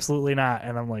 absolutely not.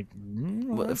 And I'm like,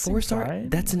 4-star?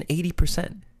 That's an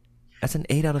 80%. That's an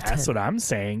 8 out of 10. That's what I'm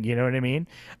saying. You know what I mean?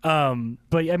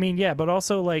 But I mean, but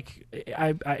also like,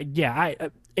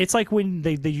 it's like when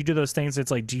you do those things,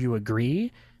 it's like, do you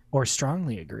agree or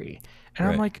strongly agree? And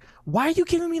I'm like, why are you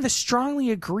giving me the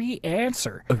strongly agree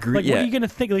answer? Agree? Like, what are you going to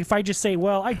think? Like, if I just say,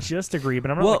 well, I just agree, but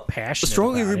I'm not like passionate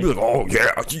strongly about agree would be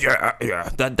like, oh, yeah.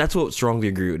 That's what strongly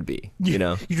agree would be, you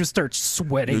know? You just start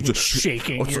sweating and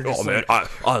shaking. Oh, man, I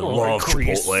love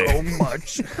Chipotle so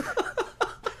much.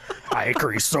 I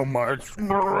agree so much.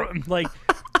 Like,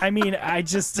 I mean, I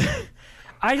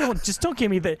don't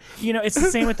give me the, it's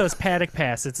the same with those paddock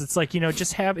passes. It's like,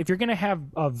 just have, if you're going to have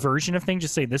a version of things,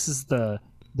 just say this is the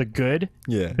good,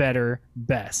 better,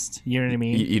 best. You know what I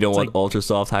mean? You don't want ultra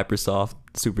soft, hyper soft,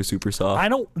 super soft. I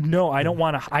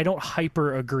don't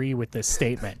hyper agree with this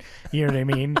statement. You know what I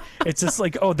mean? It's just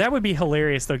like, oh, that would be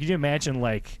hilarious though. Could you imagine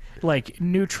like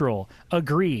neutral,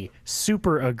 agree,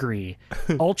 super agree,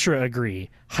 ultra agree,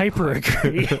 hyper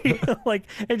agree, like,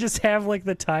 and just have like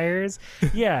the tires.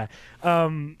 Yeah.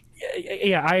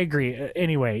 Yeah, I agree.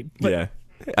 Anyway. But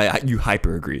you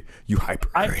hyper agree.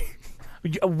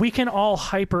 We can all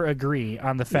hyper agree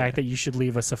on the fact that you should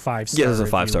leave us a 5-star. Yes, a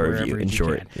 5-star review. In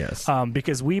short, yes.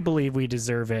 Because we believe we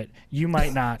deserve it. You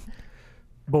might not,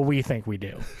 but we think we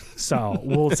do. So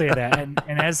we'll say that.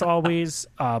 And as always,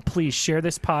 please share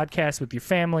this podcast with your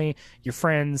family, your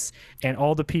friends, and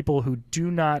all the people who do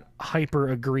not hyper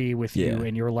agree with you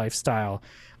and your lifestyle.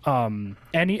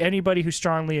 Anybody who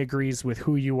strongly agrees with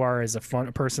who you are as a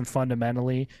person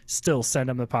fundamentally, still send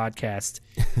them the podcast,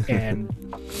 and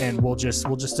we'll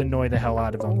just annoy the hell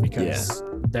out of them, because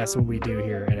that's what we do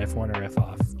here at F1 or F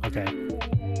off. Okay.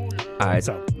 All right.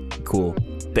 So cool.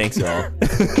 Thanks, y'all.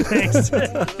 thanks.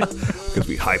 Because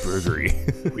we hyper agree.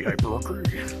 We hyper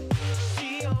agree.